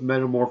trick with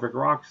metamorphic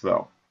rocks,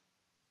 though.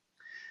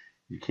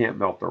 You can't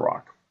melt the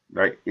rock,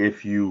 right?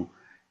 If you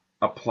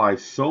apply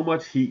so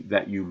much heat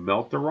that you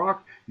melt the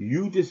rock,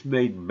 you just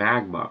made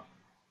magma.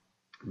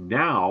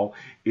 Now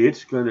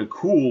it's going to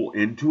cool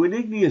into an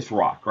igneous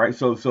rock, right?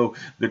 So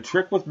the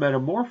trick with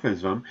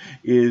metamorphism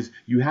is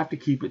you have to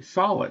keep it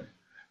solid.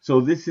 So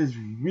this is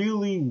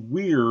really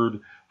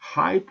weird,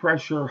 high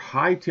pressure,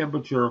 high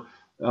temperature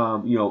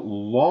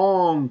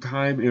long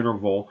time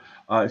interval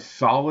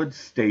solid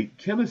state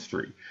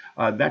chemistry.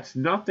 That's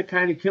not the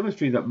kind of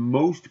chemistry that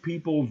most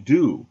people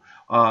do,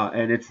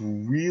 and it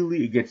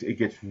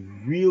gets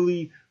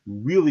really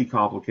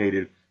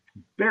complicated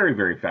very,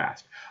 very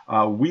fast.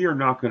 We are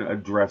not going to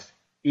address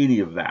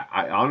any of that.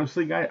 I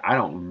honestly, guys, I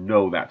don't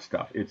know that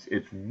stuff. It's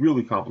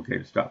really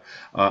complicated stuff.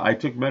 I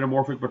took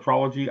metamorphic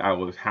metrology. I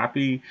was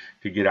happy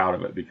to get out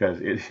of it because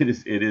it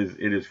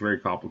is very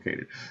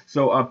complicated.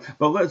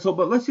 But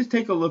let's just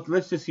take a look.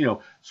 Let's just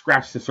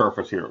scratch the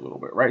surface here a little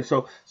bit, right?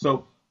 So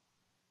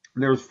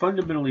there's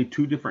fundamentally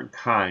two different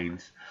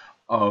kinds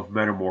of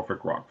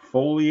metamorphic rock: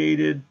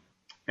 foliated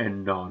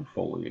and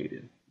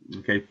non-foliated.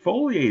 Okay,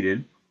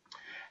 foliated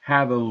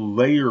have a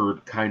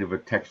layered kind of a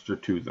texture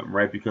to them,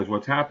 right? Because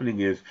what's happening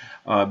is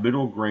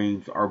mineral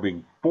grains are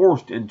being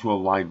forced into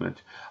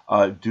alignment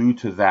due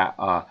to that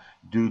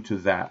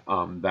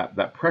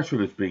pressure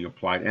that's being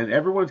applied. And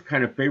everyone's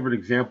kind of favorite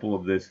example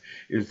of this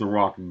is the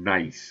rock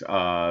gneiss,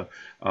 spelled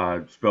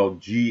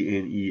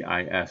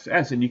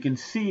Gneis, and you can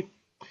see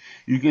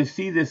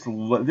this.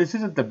 This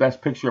isn't the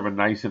best picture of a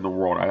gneiss in the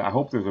world. I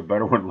hope there's a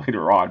better one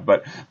later on.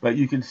 But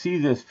you can see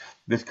this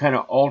kind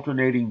of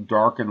alternating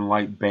dark and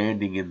light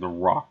banding in the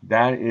rock.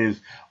 That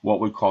is what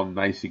we call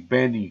gneissic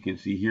banding. You can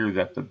see here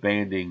that the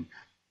banding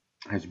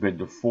has been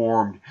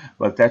deformed,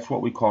 but that's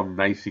what we call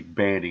gneissic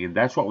banding, and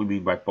that's what we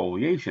mean by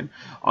foliation.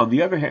 On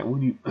the other hand,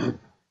 when you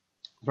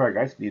sorry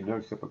guys, need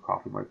another sip of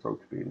coffee. My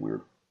throat's being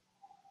weird.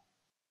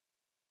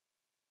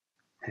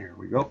 There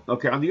we go.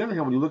 Okay. On the other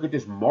hand, when you look at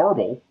this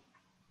marble,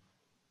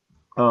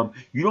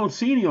 you don't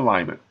see any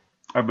alignment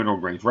of mineral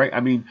grains, right? I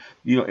mean,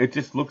 it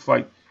just looks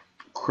like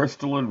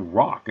crystalline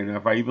rock. And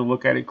if I even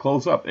look at it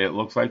close up, it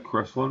looks like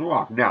crystalline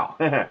rock. Now,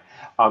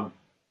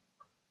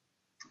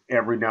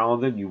 every now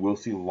and then you will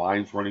see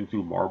lines running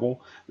through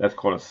marble. That's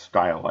called a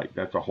stylite.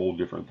 That's a whole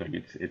different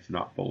thing. It's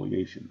not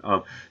foliation.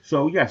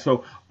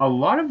 So a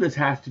lot of this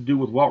has to do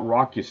with what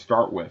rock you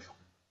start with.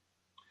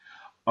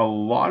 A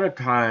lot of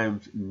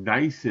times,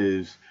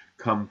 gneisses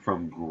come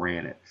from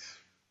granites,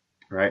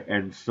 right?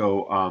 And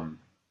so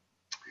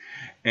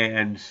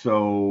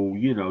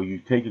you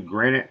take a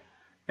granite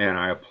and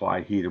I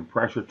apply heat and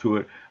pressure to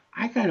it.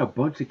 I got a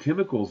bunch of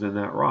chemicals in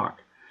that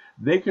rock.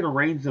 They can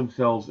arrange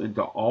themselves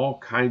into all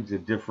kinds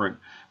of different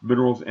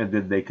minerals, and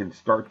then they can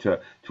start to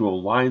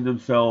align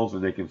themselves,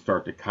 and they can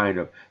start to kind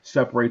of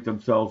separate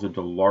themselves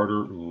into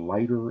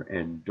lighter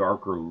and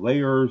darker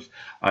layers.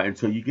 And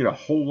so you get a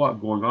whole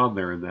lot going on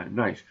there in that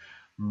gneiss.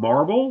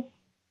 Marble,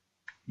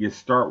 you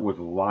start with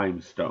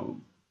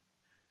limestone.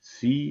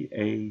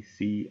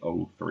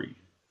 CaCO3.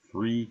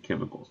 Three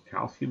chemicals: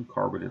 calcium,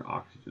 carbon, and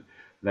oxygen.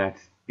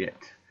 That's it,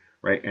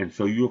 right? And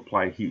so you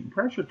apply heat and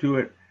pressure to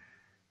it,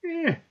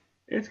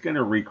 it's going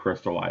to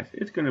recrystallize.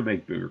 It's going to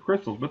make bigger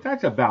crystals, but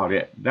that's about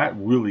it. That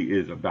really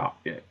is about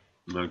it.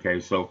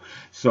 Okay, so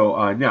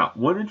now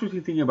one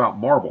interesting thing about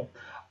marble,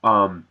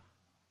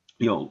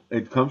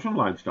 it comes from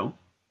limestone.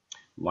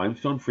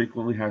 Limestone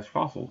frequently has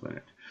fossils in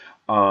it.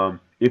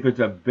 If it's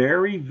a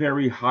very,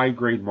 very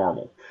high-grade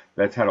marble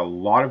that's had a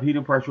lot of heat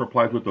and pressure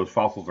applied to it, those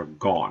fossils are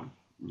gone.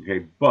 Okay,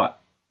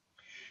 but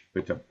if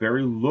it's a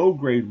very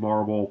low-grade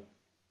marble,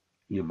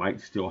 you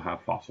might still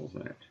have fossils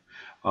in it.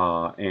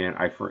 And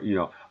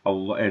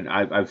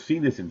I've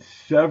seen this in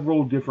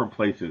several different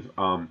places.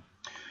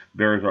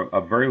 There's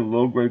a very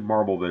low-grade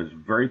marble that is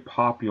very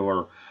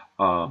popular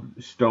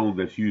stone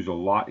that's used a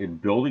lot in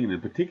building, and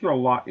in particular a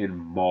lot in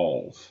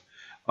malls.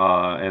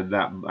 And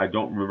that, I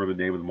don't remember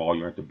the name of the mall.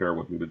 You have to bear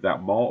with me, but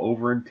that mall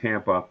over in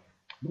Tampa,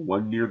 the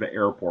one near the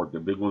airport, the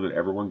big one that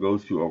everyone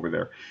goes to over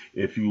there.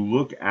 If you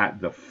look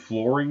at the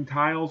flooring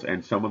tiles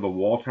and some of the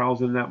wall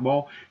tiles in that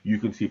mall, you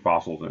can see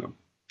fossils in them.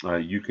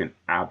 You can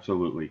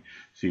absolutely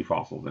see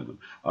fossils in them.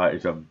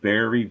 It's a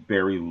very,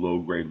 very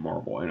low-grade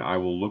marble, and I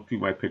will look through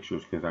my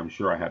pictures because I'm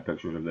sure I have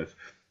pictures of this.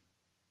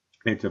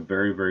 It's a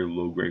very, very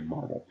low-grade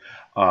marble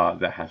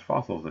that has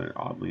fossils in it,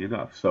 oddly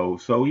enough. So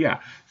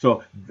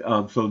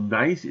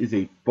gneiss is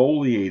a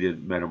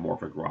foliated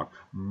metamorphic rock.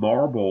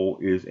 Marble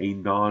is a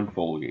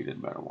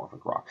non-foliated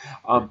metamorphic rock.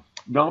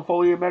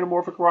 Non-foliated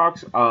metamorphic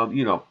rocks,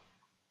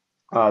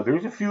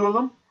 there's a few of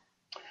them.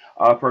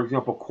 For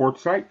example,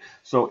 quartzite.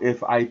 So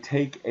if I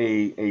take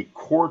a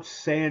quartz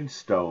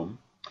sandstone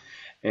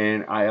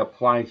and I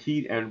apply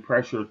heat and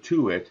pressure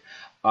to it,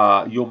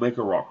 you'll make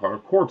a rock called a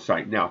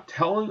quartzite. Now,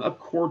 telling a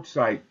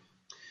quartzite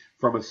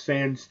from a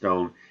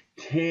sandstone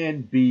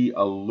can be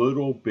a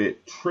little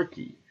bit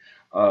tricky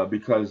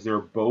because they're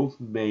both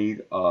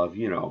made of,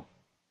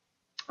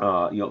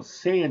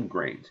 sand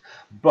grains.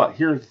 But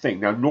here's the thing.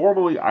 Now,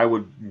 normally I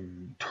would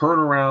turn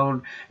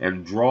around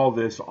and draw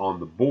this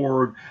on the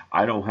board.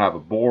 I don't have a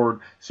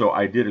board, so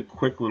I did a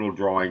quick little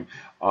drawing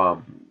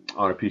on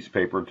a piece of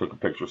paper and took a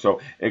picture.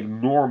 So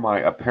ignore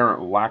my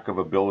apparent lack of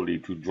ability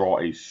to draw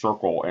a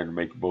circle and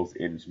make both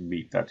ends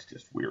meet. That's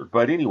just weird.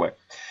 But anyway,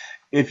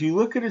 if you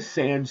look at a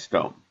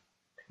sandstone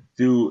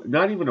through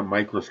not even a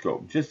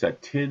microscope, just a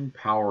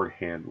tin-powered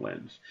hand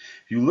lens,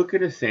 if you look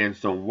at a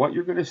sandstone, what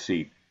you're going to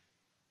see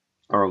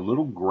are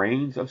little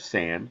grains of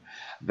sand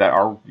that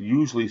are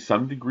usually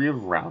some degree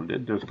of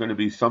rounded. There's going to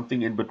be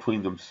something in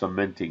between them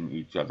cementing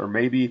each other.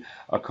 Maybe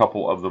a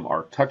couple of them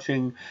are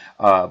touching,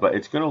 but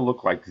it's going to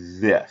look like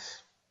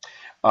this.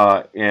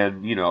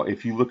 And you know,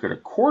 if you look at a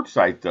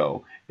quartzite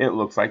though, it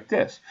looks like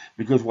this.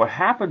 Because what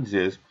happens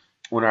is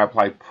when I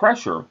apply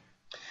pressure,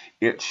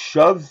 it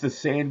shoves the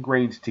sand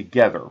grains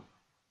together.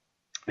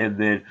 And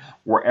then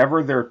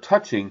wherever they're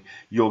touching,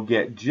 you'll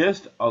get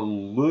just a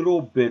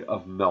little bit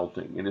of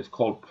melting, and it's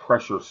called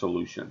pressure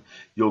solution.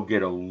 You'll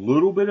get a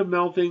little bit of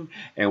melting,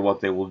 and what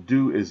they will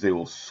do is they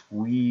will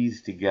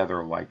squeeze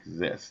together like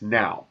this.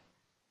 Now,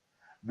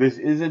 this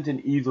isn't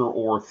an either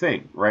or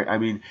thing, right? I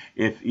mean,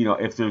 if you know,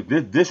 if there's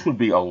this would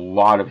be a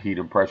lot of heat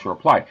and pressure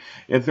applied.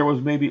 If there was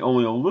maybe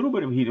only a little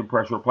bit of heat and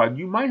pressure applied,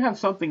 you might have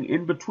something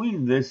in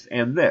between this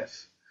and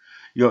this.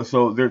 You know,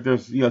 so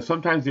there's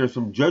sometimes there's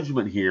some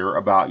judgment here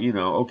about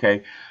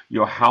okay,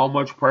 how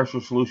much pressure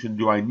solution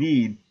do I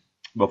need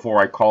before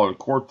I call it a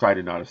quartzite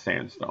and not a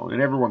sandstone,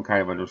 and everyone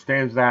kind of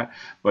understands that,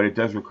 but it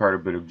does require a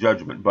bit of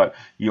judgment. But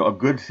a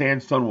good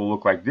sandstone will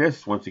look like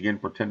this. Once again,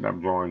 pretend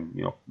I'm drawing,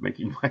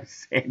 making my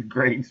sand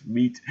grains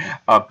meet.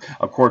 A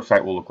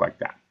quartzite will look like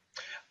that.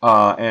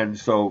 And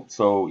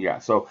so yeah.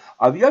 So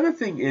the other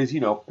thing is,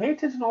 pay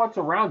attention to what's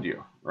around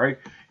you, right?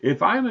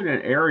 If I'm in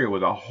an area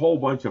with a whole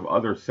bunch of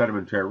other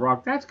sedimentary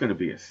rock, that's going to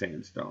be a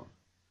sandstone.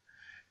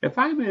 If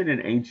I'm in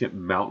an ancient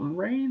mountain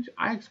range,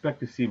 I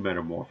expect to see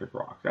metamorphic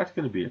rocks. That's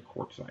going to be a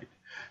quartzite.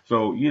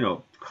 So,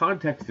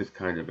 context is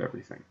kind of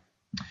everything.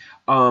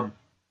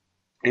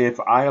 If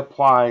I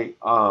apply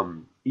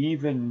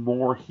even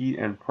more heat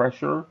and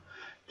pressure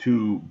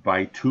to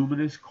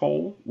bituminous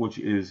coal, which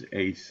is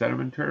a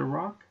sedimentary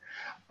rock,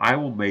 I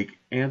will make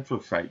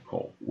anthracite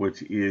coal,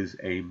 which is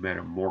a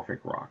metamorphic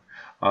rock.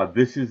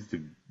 This is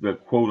the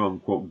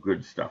quote-unquote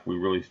good stuff. We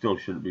really still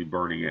shouldn't be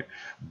burning it,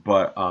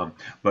 but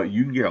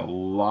you can get a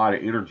lot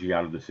of energy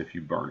out of this if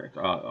you burn it.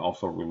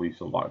 Also release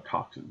a lot of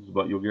toxins,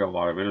 but you'll get a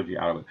lot of energy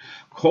out of it.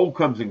 Coal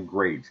comes in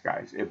grades,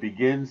 guys. It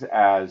begins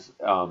as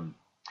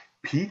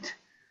peat,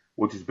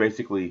 which is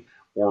basically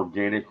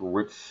organic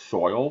rich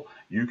soil.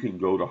 You can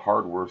go to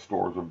hardware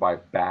stores and buy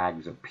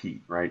bags of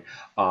peat, right?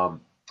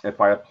 If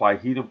I apply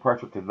heat and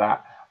pressure to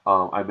that,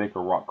 I make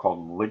a rock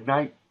called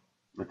lignite.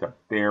 It's a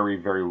very,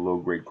 very low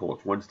grade coal.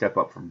 It's one step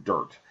up from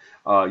dirt.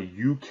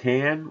 You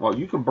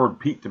can burn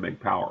peat to make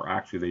power.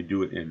 Actually, they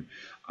do it in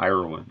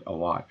Ireland a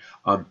lot.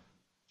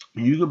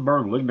 You can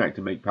burn lignite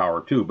to make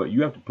power too, but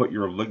you have to put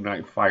your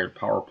lignite fired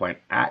power plant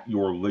at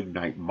your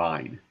lignite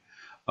mine.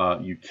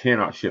 You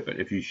cannot ship it.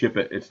 If you ship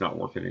it, it's not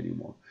worth it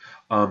anymore.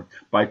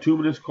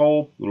 Bituminous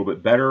coal, a little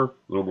bit better, a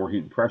little more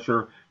heat and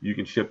pressure. You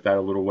can ship that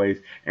a little ways.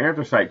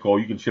 Anthracite coal,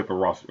 you can ship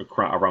around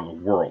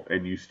the world,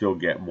 and you still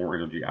get more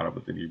energy out of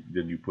it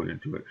than you put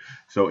into it.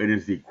 So it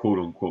is the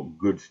quote-unquote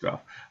good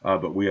stuff,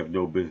 but we have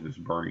no business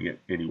burning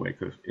it anyway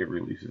because it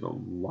releases a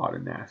lot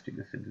of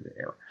nastiness into the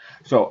air.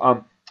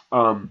 So,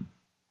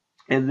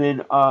 and then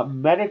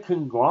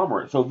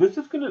metaconglomerate. So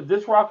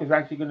this rock is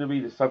actually gonna be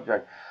the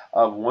subject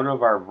of one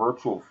of our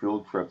virtual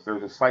field trips.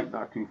 There's a site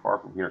not too far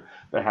from here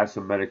that has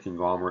some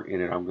metaconglomerate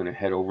in it. I'm gonna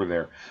head over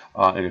there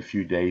in a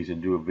few days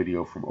and do a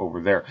video from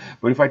over there.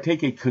 But if I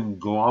take a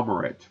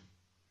conglomerate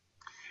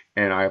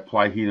and I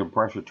apply heat and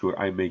pressure to it,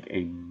 I make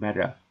a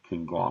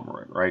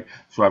metaconglomerate, right?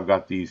 So I've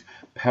got these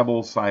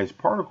pebble-sized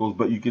particles,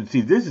 but you can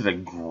see this is a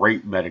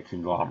great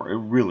metaconglomerate. It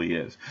really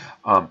is.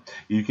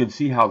 You can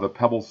see how the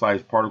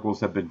pebble-sized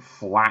particles have been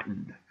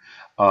flattened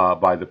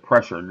by the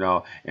pressure.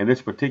 Now, in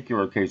this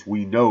particular case,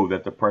 we know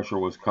that the pressure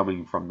was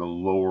coming from the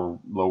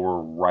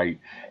lower right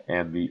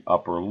and the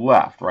upper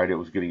left, right? It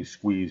was getting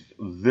squeezed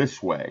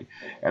this way,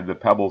 and the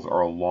pebbles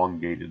are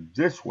elongated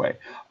this way.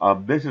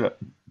 This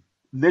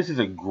is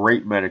a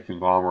great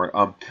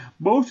metaconglomerate.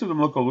 Most of them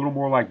look a little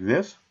more like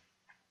this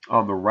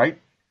on the right,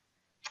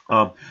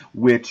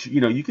 which,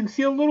 you can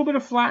see a little bit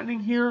of flattening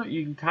here.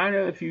 You can kind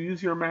of, if you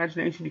use your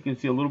imagination, you can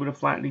see a little bit of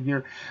flattening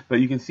here, but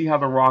you can see how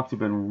the rocks have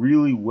been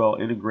really well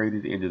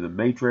integrated into the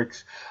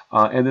matrix.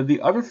 And then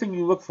the other thing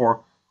you look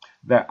for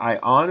that I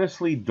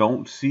honestly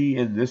don't see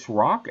in this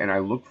rock, and I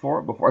looked for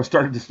it before I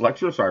started this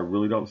lecture, so I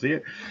really don't see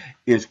it,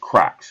 is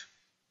cracks.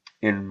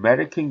 In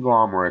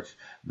metaconglomerates,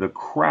 the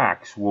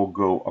cracks will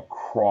go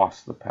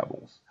across the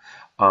pebbles.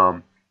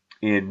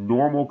 In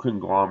normal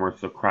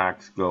conglomerates, the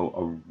cracks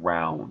go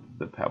around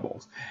the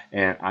pebbles.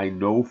 And I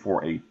know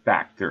for a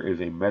fact there is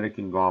a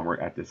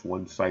metaconglomerate at this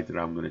one site that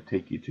I'm going to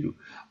take you to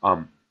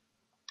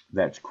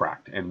that's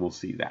cracked, and we'll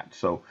see that.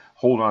 So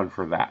hold on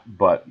for that.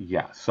 But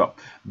yeah, so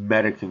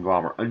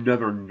metaconglomerate,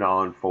 another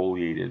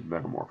non-foliated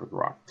metamorphic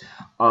rock.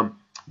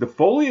 The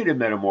foliated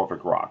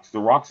metamorphic rocks, the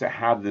rocks that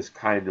have this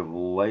kind of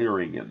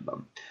layering in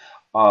them,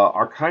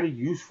 are kind of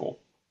useful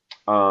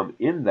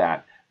in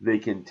that they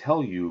can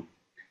tell you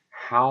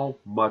how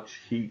much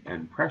heat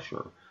and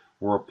pressure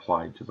were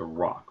applied to the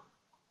rock.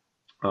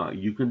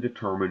 You can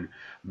determine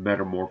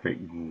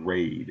metamorphic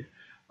grade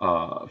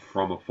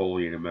from a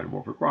foliated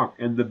metamorphic rock.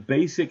 And the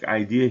basic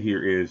idea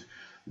here is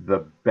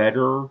the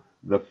better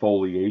the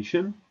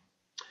foliation,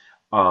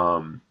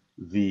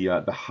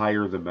 the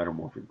higher the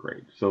metamorphic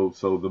grade. So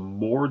the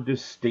more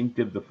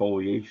distinctive the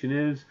foliation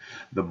is,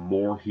 the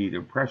more heat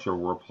and pressure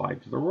were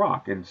applied to the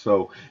rock. And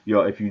so,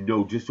 if you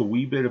know just a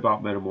wee bit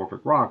about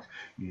metamorphic rocks,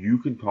 you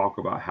can talk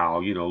about how,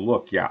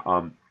 look,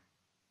 yeah,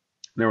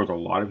 there was a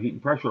lot of heat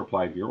and pressure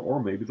applied here,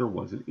 or maybe there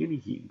wasn't any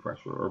heat and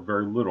pressure, or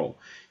very little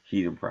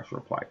heat and pressure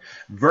applied.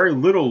 Very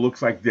little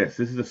looks like this.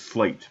 This is a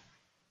slate.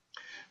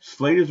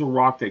 Slate is a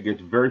rock that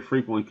gets very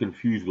frequently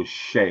confused with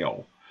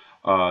shale.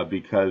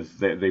 Because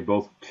they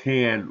both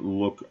can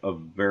look a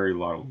very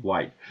lot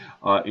alike.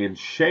 In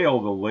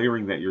shale, the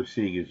layering that you're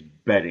seeing is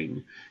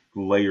bedding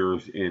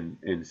layers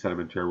in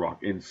sedimentary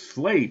rock. In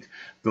slate,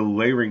 the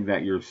layering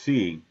that you're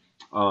seeing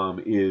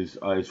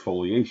is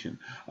foliation.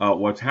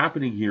 What's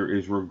happening here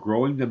is we're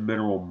growing the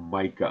mineral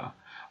mica.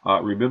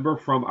 Remember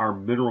from our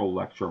mineral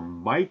lecture,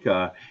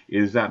 mica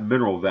is that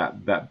mineral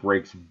that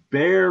breaks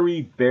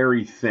very,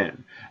 very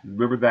thin.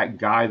 Remember that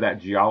guy, that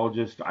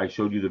geologist I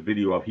showed you the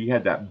video of? He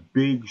had that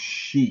big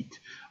sheet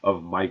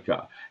of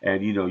mica,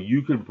 and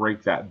you can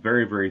break that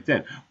very, very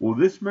thin. Well,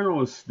 this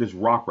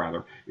rock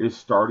is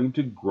starting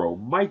to grow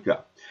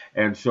mica,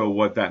 and so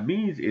what that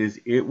means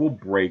is it will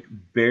break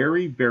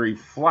very, very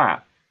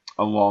flat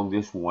along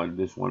this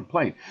one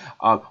plane.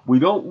 We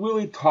don't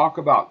really talk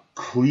about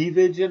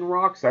cleavage in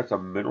rocks. That's a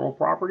mineral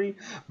property,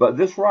 but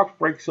this rock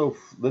breaks so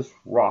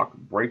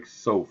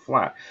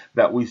flat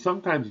that we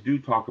sometimes do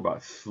talk about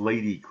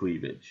slaty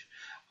cleavage.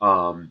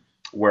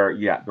 Where,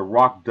 the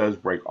rock does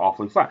break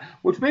awfully flat,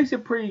 which makes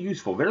it pretty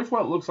useful. There's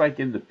what it looks like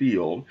in the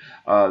field.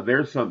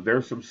 There's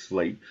some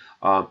slate.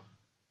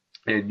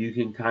 And you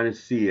can kind of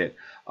see it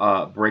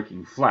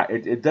breaking flat.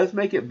 It does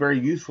make it very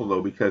useful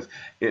though, because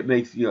it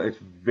makes it's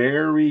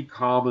very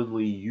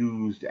commonly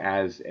used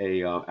as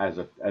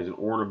an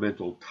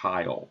ornamental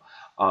tile.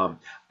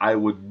 I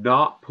would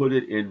not put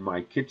it in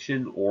my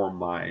kitchen or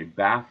my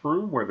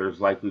bathroom where there's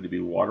likely to be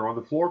water on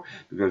the floor,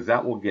 because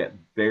that will get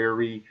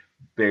very,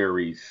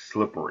 very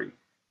slippery.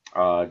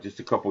 Just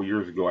a couple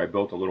years ago, I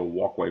built a little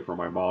walkway for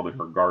my mom in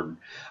her garden,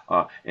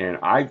 and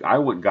I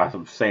went and got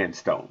some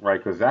sandstone, right?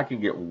 Because that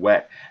can get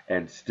wet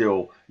and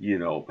still,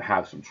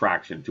 have some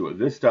traction to it.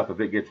 This stuff,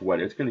 if it gets wet,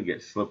 it's going to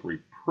get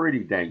slippery pretty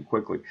dang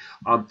quickly.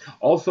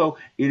 Also,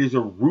 it is a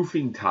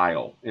roofing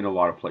tile in a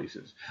lot of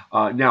places.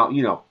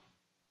 Now,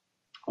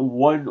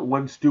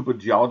 one stupid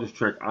geologist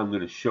trick I'm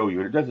going to show you,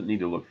 and it doesn't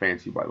need to look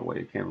fancy, by the way.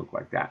 It can look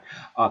like that.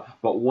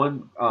 But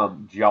one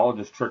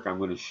geologist trick I'm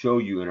going to show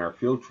you in our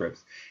field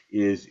trips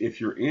is, if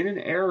you're in an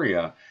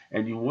area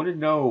and you want to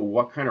know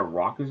what kind of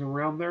rock is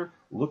around there,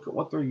 look at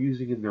what they're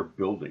using in their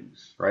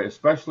buildings, right?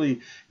 Especially,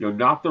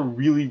 not the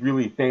really,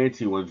 really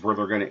fancy ones where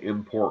they're going to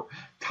import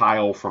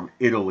tile from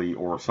Italy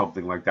or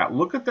something like that.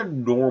 Look at the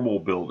normal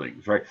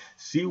buildings, right?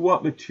 See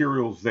what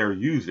materials they're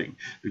using,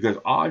 because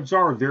odds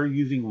are they're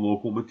using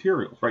local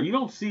materials, right? You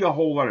don't see a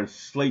whole lot of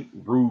slate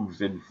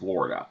roofs in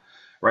Florida.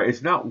 Right,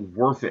 it's not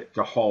worth it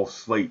to haul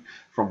slate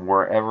from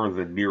wherever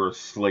the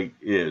nearest slate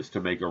is to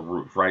make a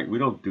roof, right? We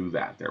don't do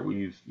that there. We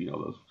use,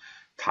 those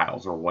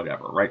tiles or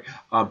whatever, right?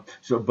 But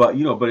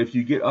if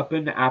you get up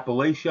into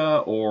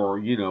Appalachia or,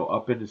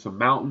 up into some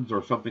mountains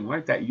or something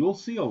like that, you'll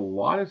see a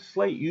lot of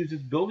slate used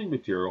as building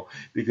material,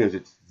 because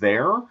it's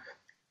there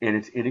and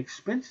it's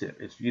inexpensive.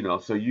 It's,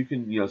 so you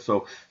can,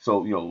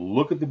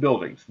 look at the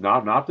buildings,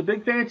 not the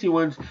big fancy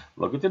ones.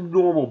 Look at the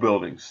normal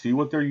buildings, see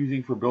what they're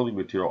using for building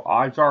material.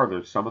 Odds are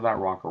there's some of that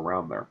rock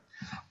around there.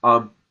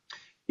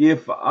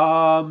 If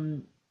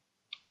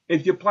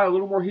you apply a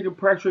little more heat and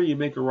pressure, you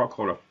make a rock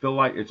called a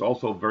phyllite. It's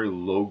also very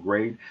low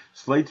grade.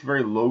 Slate's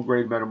very low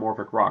grade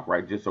metamorphic rock,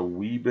 right? Just a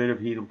wee bit of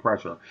heat and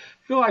pressure.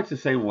 Phylite's the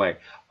same way.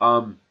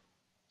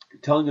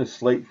 Telling a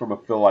slate from a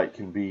phyllite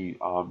can be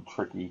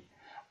tricky.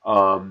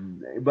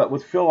 But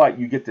with phyllite,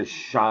 you get the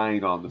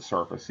shine on the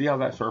surface. See how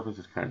that surface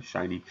is kind of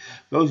shiny?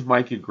 Those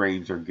mica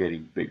grains are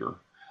getting bigger.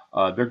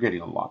 They're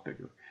getting a lot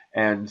bigger.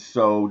 And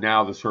so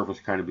now the surface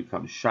kind of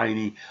becomes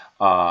shiny,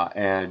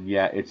 and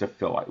it's a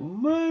phyllite. A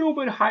little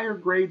bit higher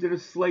grade than a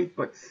slate,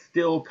 but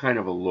still kind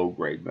of a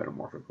low-grade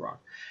metamorphic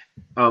rock.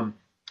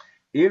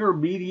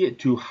 Intermediate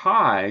to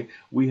high,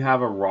 we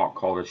have a rock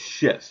called a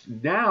schist.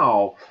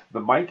 Now, the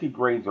mica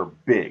grains are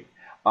big.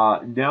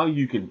 Now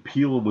you can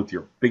peel them with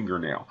your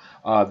fingernail.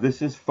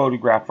 This is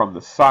photographed from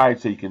the side,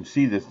 so you can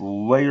see this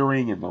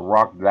layering in the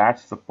rock.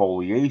 That's the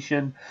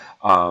foliation.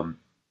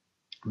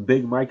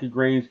 Big mica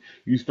grains,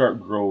 you start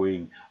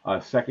growing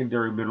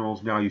secondary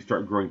minerals. Now you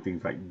start growing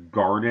things like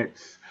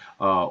garnets,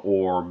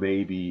 or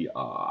maybe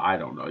I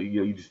don't know.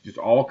 You just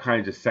all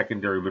kinds of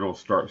secondary minerals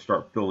start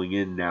filling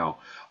in now.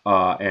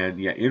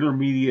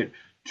 Intermediate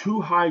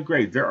to high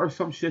grade. There are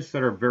some schists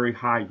that are very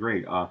high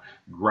grade.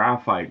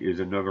 Graphite is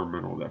another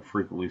mineral that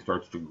frequently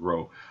starts to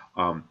grow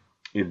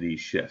in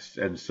these schists,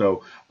 and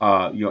so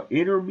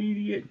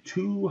intermediate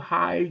to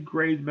high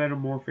grade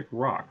metamorphic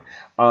rock.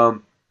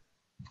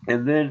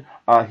 And then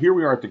here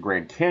we are at the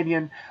Grand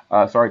Canyon.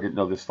 Sorry, I didn't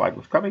know this slide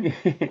was coming.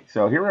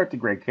 So here we're at the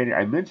Grand Canyon.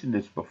 I mentioned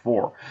this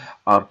before.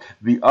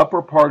 The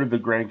upper part of the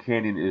Grand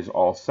Canyon is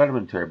all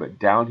sedimentary, but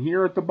down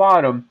here at the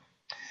bottom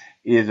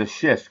is a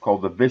schist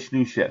called the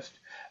Vishnu schist.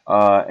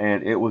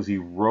 and it was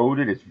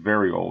eroded. It's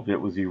very old. It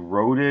was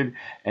eroded,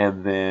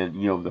 and then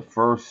the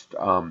first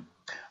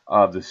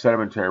of the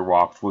sedimentary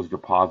rocks was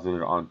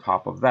deposited on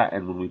top of that.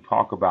 And when we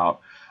talk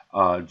about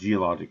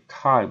geologic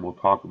time, we'll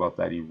talk about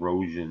that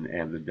erosion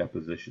and the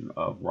deposition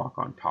of rock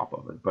on top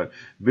of it. But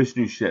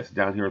Vishnu schist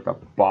down here at the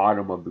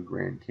bottom of the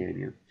Grand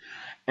Canyon.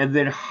 And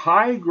then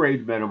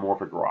high-grade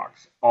metamorphic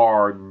rocks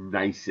are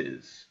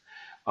gneisses.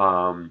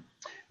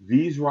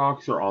 These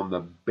rocks are on the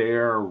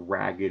bare,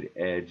 ragged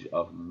edge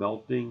of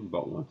melting,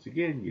 but once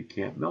again, you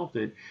can't melt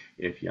it.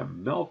 If you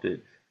melt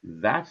it,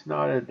 that's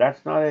not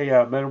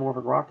a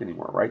metamorphic rock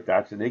anymore, right?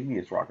 That's an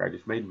igneous rock. I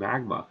just made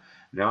magma.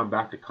 Now I'm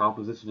back to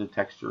composition and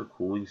texture,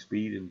 cooling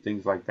speed, and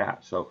things like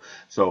that. So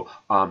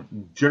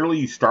generally,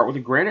 you start with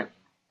a granite,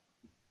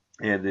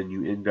 and then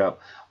you end up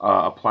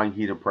applying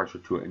heat and pressure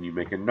to it, and you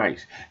make a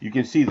gneiss. You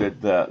can see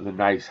that the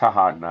gneiss,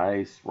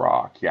 nice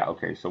rock. Yeah,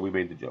 okay, so we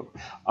made the joke.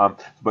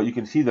 But you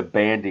can see the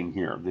banding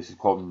here. This is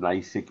called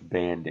gneissic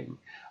banding,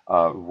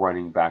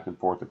 running back and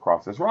forth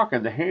across this rock.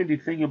 And the handy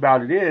thing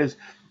about it is,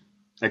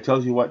 it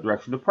tells you what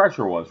direction the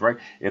pressure was, right?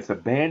 If the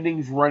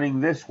banding's running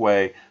this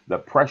way, the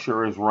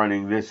pressure is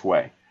running this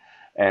way.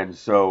 And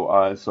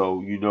so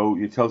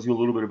it tells you a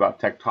little bit about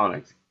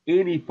tectonics.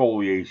 Any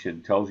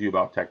foliation tells you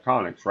about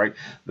tectonics, right?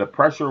 The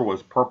pressure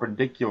was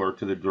perpendicular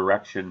to the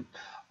direction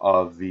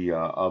of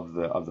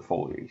the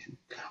foliation.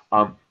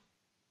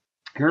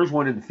 Here's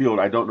one in the field.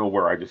 I don't know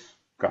where. I just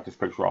got this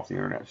picture off the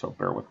internet, so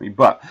bear with me.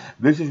 But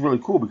this is really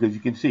cool because you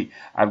can see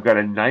I've got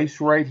a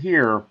gneiss right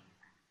here,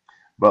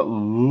 but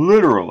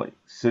literally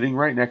sitting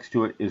right next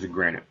to it is a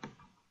granite.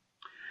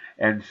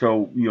 And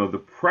so, the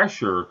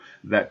pressure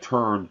that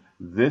turned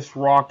this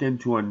rock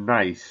into a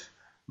gneiss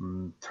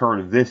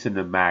turned this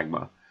into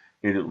magma,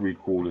 and it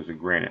recooled as a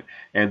granite.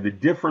 And the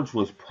difference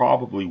was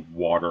probably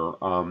water.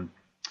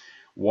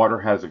 Water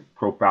has a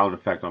profound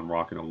effect on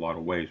rock in a lot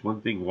of ways.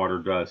 One thing water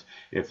does,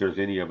 if there's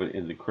any of it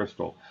in the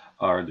crystal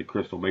or in the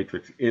crystal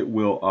matrix,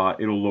 it'll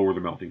lower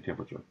the melting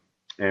temperature.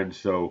 And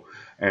so,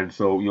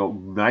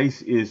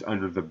 gneiss is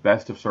under the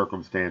best of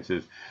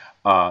circumstances,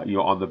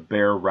 on the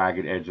bare,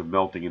 ragged edge of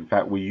melting. In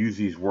fact, we use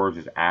these words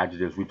as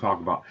adjectives. We talk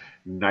about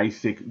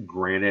gneissic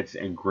granites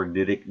and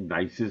granitic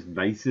gneisses.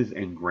 Gneisses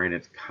and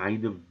granites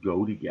kind of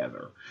go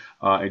together.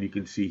 And you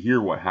can see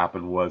here what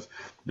happened was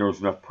there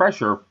was enough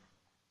pressure,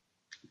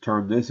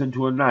 turned this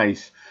into a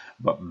gneiss,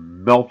 but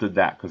melted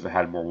that because it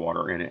had more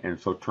water in it, and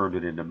so turned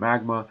it into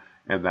magma,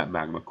 and that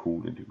magma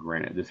cooled into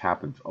granite. This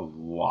happens a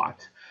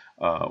lot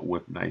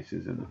with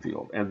gneisses in the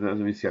field. And then, let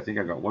me see, I think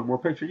I got one more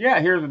picture.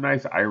 Yeah, here's a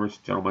nice Irish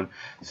gentleman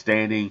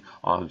standing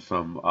on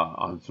some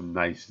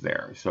gneiss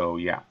there. So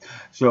yeah.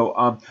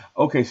 So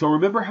okay, so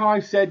remember how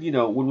I said,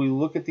 when we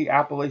look at the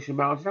Appalachian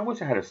Mountains, and I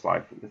wish I had a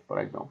slide for this, but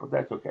I don't, but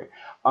that's okay.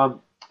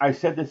 I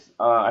said this,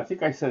 I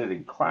think I said it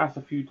in class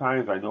a few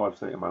times. I know I've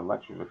said it in my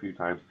lectures a few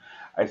times.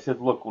 I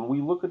said, look, when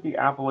we look at the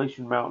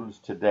Appalachian Mountains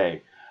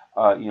today,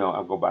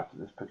 I'll go back to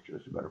this picture.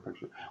 It's a better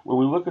picture. When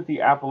we look at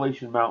the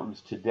Appalachian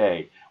Mountains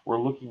today,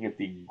 we're looking at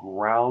the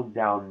ground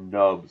down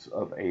nubs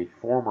of a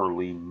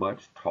formerly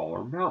much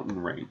taller mountain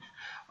range.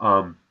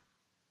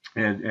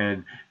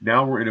 And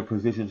now we're in a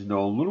position to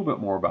know a little bit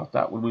more about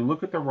that. When we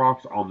look at the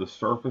rocks on the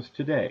surface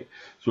today,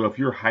 so if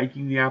you're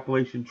hiking the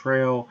Appalachian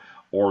Trail,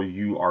 or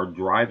you are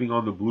driving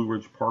on the Blue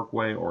Ridge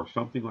Parkway or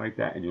something like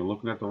that, and you're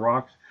looking at the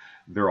rocks,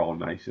 they're all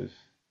gneisses.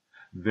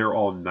 They're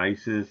all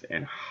gneisses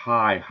and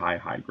high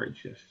grade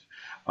schists.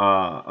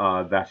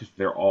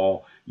 They're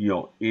all,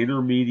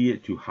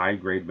 intermediate to high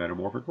grade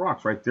metamorphic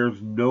rocks, right?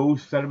 There's no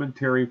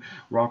sedimentary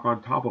rock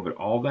on top of it.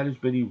 All that has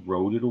been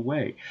eroded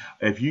away.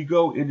 If you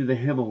go into the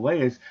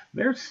Himalayas,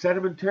 there's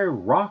sedimentary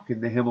rock in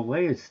the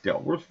Himalayas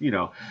still.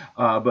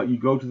 But you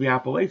go to the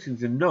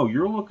Appalachians, and no,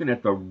 you're looking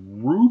at the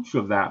roots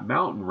of that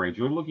mountain range.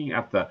 You're looking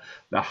at the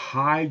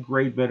high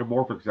grade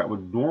metamorphics that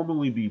would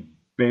normally be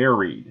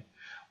buried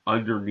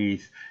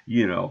underneath,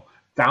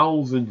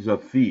 thousands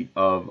of feet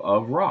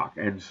of rock.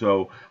 And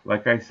so,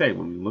 like I say,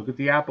 when we look at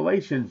the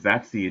Appalachians,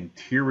 that's the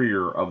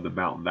interior of the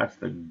mountain. That's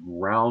the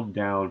ground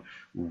down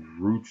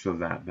roots of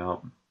that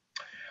mountain.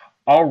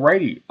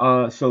 Alrighty,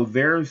 so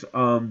there's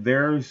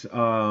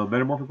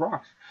metamorphic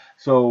rocks.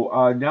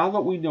 So now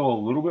that we know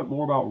a little bit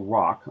more about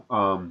rock,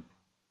 the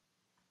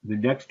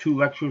next two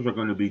lectures are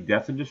going to be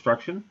death and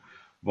destruction,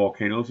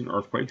 volcanoes and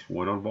earthquakes,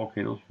 one on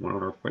volcanoes, one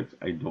on earthquakes.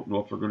 I don't know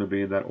if they're going to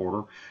be in that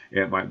order.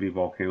 It might be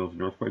volcanoes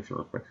and earthquakes,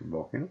 or earthquakes and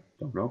volcanoes.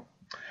 Don't know.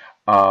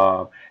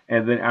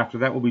 And then after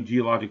that will be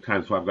geologic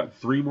time. So I've got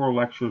 3 more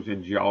lectures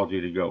in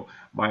geology to go.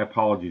 My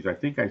apologies. I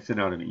think I sent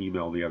out an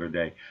email the other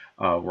day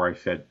where I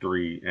said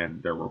 3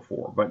 and there were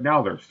 4, but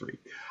now there's 3.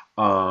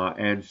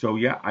 And so,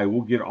 yeah, I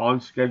will get on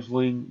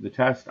scheduling the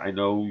test. I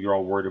know you're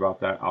all worried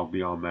about that. I'll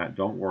be on that.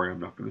 Don't worry. I'm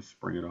not going to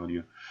spring it on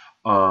you.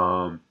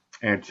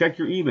 And check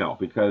your email,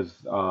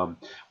 because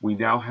we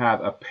now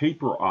have a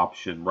paper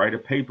option. Write a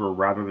paper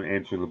rather than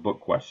answer the book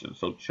questions.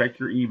 So check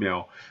your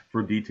email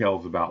for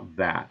details about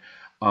that.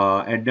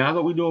 And now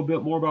that we know a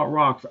bit more about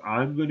rocks,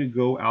 I'm going to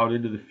go out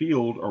into the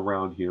field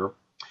around here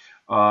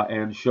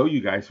and show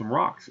you guys some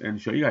rocks and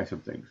show you guys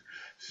some things.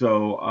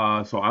 So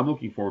I'm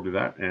looking forward to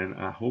that, and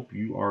I hope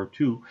you are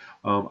too.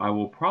 I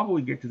will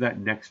probably get to that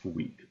next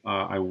week.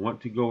 I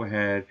want to go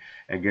ahead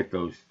and get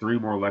those 3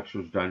 more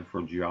lectures done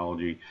for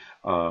geology.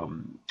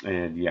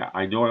 And yeah,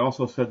 I know I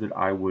also said that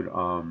I would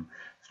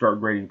start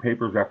grading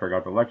papers after I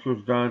got the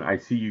lectures done. I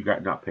see you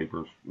got not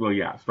papers. Well,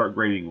 yeah, start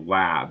grading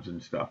labs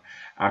and stuff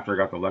after I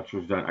got the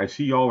lectures done. I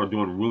see y'all are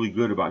doing really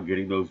good about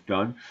getting those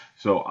done.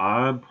 So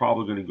I'm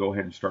probably going to go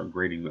ahead and start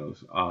grading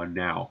those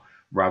now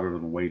rather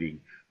than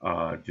waiting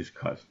just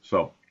cause.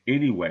 So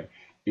anyway,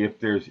 if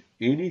there's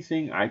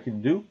anything I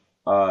can do,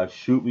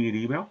 shoot me an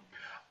email.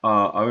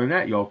 Other than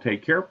that, y'all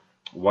take care.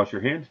 Wash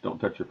your hands. Don't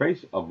touch your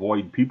face.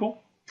 Avoid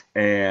people.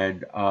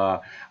 And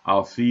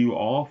I'll see you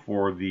all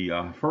for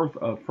the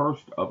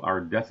first of our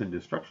death and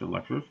destruction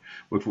lectures,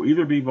 which will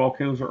either be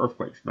volcanoes or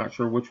earthquakes. Not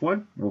sure which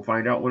one. We'll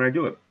find out when I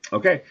do it.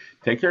 Okay.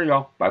 Take care,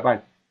 y'all.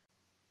 Bye-bye.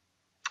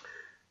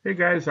 Hey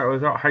guys, I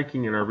was out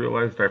hiking and I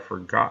realized I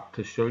forgot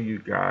to show you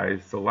guys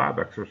the lab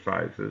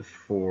exercises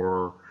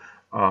for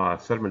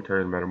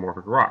sedimentary and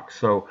metamorphic rocks.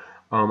 So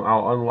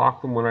I'll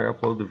unlock them when I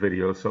upload the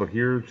video. So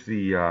here's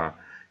the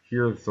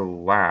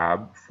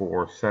lab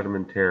for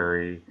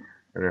sedimentary,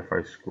 and if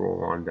I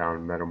scroll on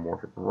down,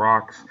 metamorphic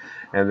rocks,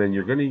 and then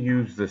you're going to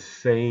use the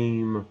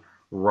same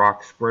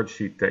rock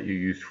spreadsheet that you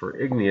used for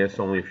igneous,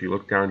 only if you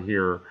look down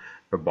here,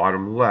 the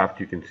bottom left,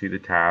 you can see the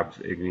tabs,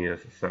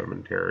 igneous,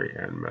 sedimentary,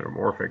 and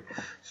metamorphic.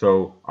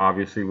 So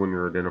obviously when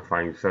you're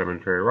identifying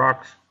sedimentary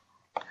rocks,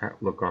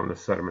 look on the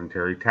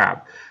sedimentary tab.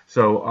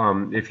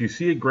 So if you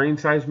see a grain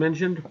size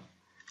mentioned,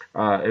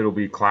 it'll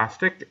be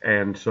clastic,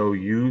 and so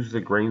use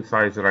the grain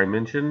size that I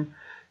mentioned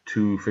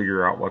to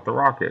figure out what the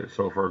rock is.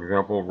 So for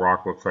example,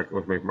 rock looks like it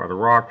was made from other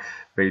rock,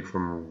 made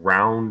from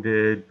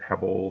rounded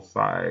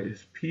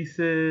pebble-sized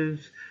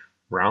pieces.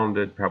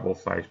 Rounded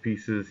pebble-sized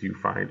pieces you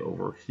find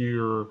over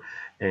here,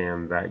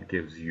 and that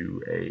gives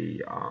you a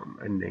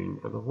name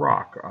for the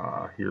rock.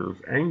 Here's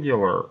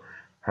angular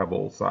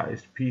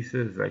pebble-sized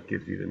pieces. That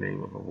gives you the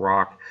name of the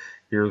rock.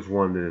 Here's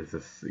one that is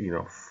this,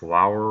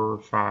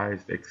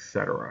 flower-sized,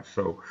 etc.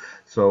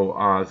 So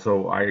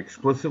I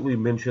explicitly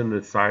mentioned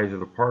the size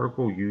of the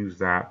particle. Use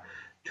that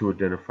to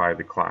identify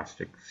the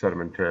clastic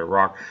sedimentary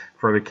rock.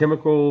 For the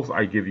chemicals,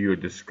 I give you a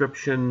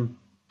description.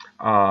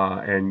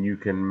 And you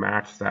can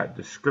match that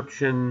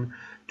description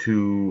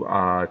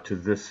to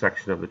this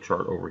section of the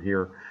chart over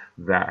here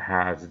that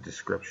has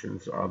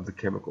descriptions of the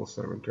chemical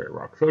sedimentary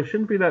rock. So it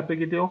shouldn't be that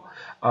big a deal.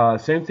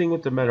 Same thing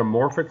with the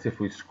metamorphics. If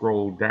we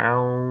scroll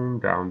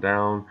down,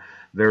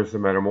 there's the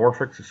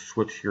metamorphics.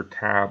 Switch your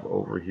tab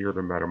over here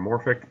to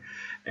metamorphic.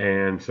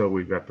 And so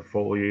we've got the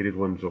foliated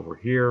ones over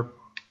here,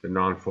 the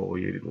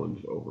non-foliated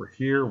ones over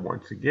here.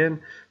 Once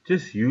again,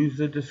 just use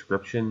the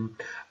description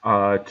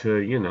to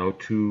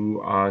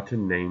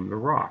name the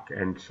rock,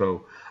 and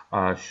so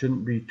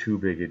shouldn't be too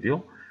big a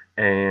deal.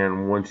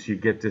 And once you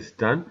get this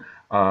done,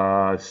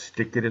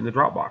 stick it in the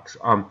Dropbox.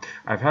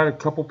 I've had a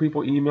couple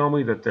people email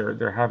me that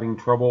they're having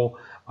trouble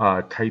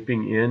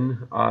typing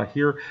in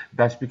here.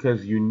 That's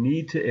because you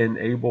need to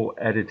enable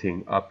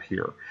editing up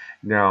here.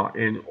 Now,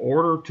 in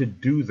order to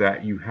do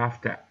that, you have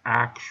to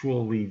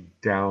actually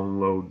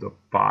download the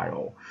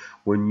file.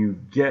 When you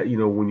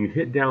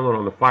hit download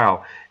on the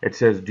file, it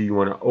says, do you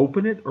want to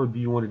open it or do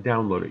you want to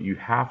download it? You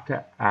have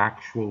to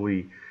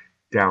actually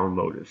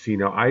download it. See,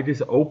 now I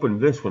just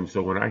opened this one,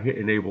 so when I hit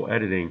enable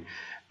editing,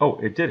 oh,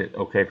 it did it.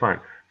 Okay, fine.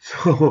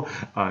 So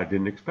I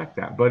didn't expect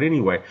that. But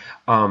anyway,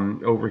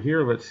 over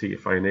here, let's see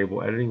if I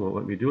enable editing. Will it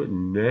let me do it?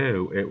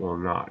 No, it will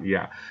not.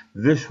 Yeah,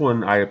 this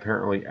one I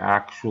apparently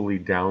actually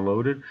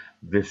downloaded.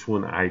 This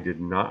one I did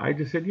not. I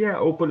just said, yeah,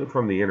 open it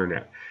from the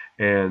internet.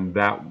 And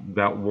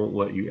that won't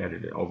let you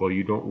edit it, although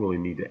you don't really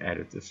need to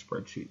edit this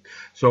spreadsheet.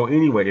 So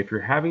anyway, if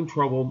you're having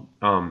trouble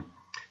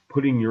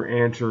putting your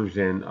answers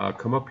in,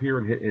 come up here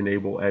and hit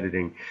enable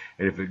editing,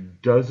 and if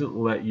it doesn't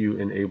let you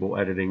enable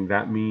editing,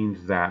 that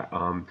means that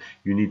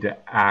you need to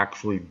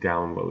actually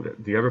download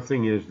it. The other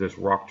thing is this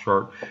rock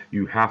chart,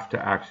 you have to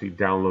actually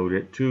download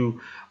it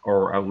too,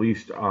 or at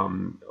least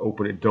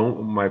open it.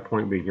 My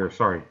point being here,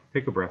 sorry,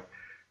 take a breath.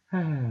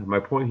 My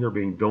point here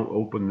being, don't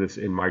open this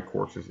in my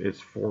courses.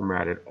 It's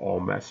formatted all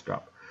messed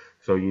up,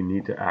 so you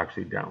need to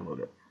actually download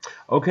it.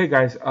 Okay,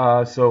 guys,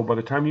 so by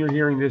the time you're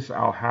hearing this,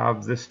 I'll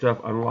have this stuff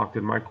unlocked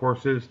in my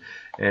courses,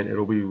 and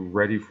it'll be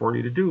ready for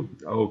you to do.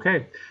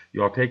 Okay,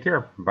 y'all take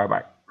care.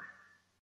 Bye-bye.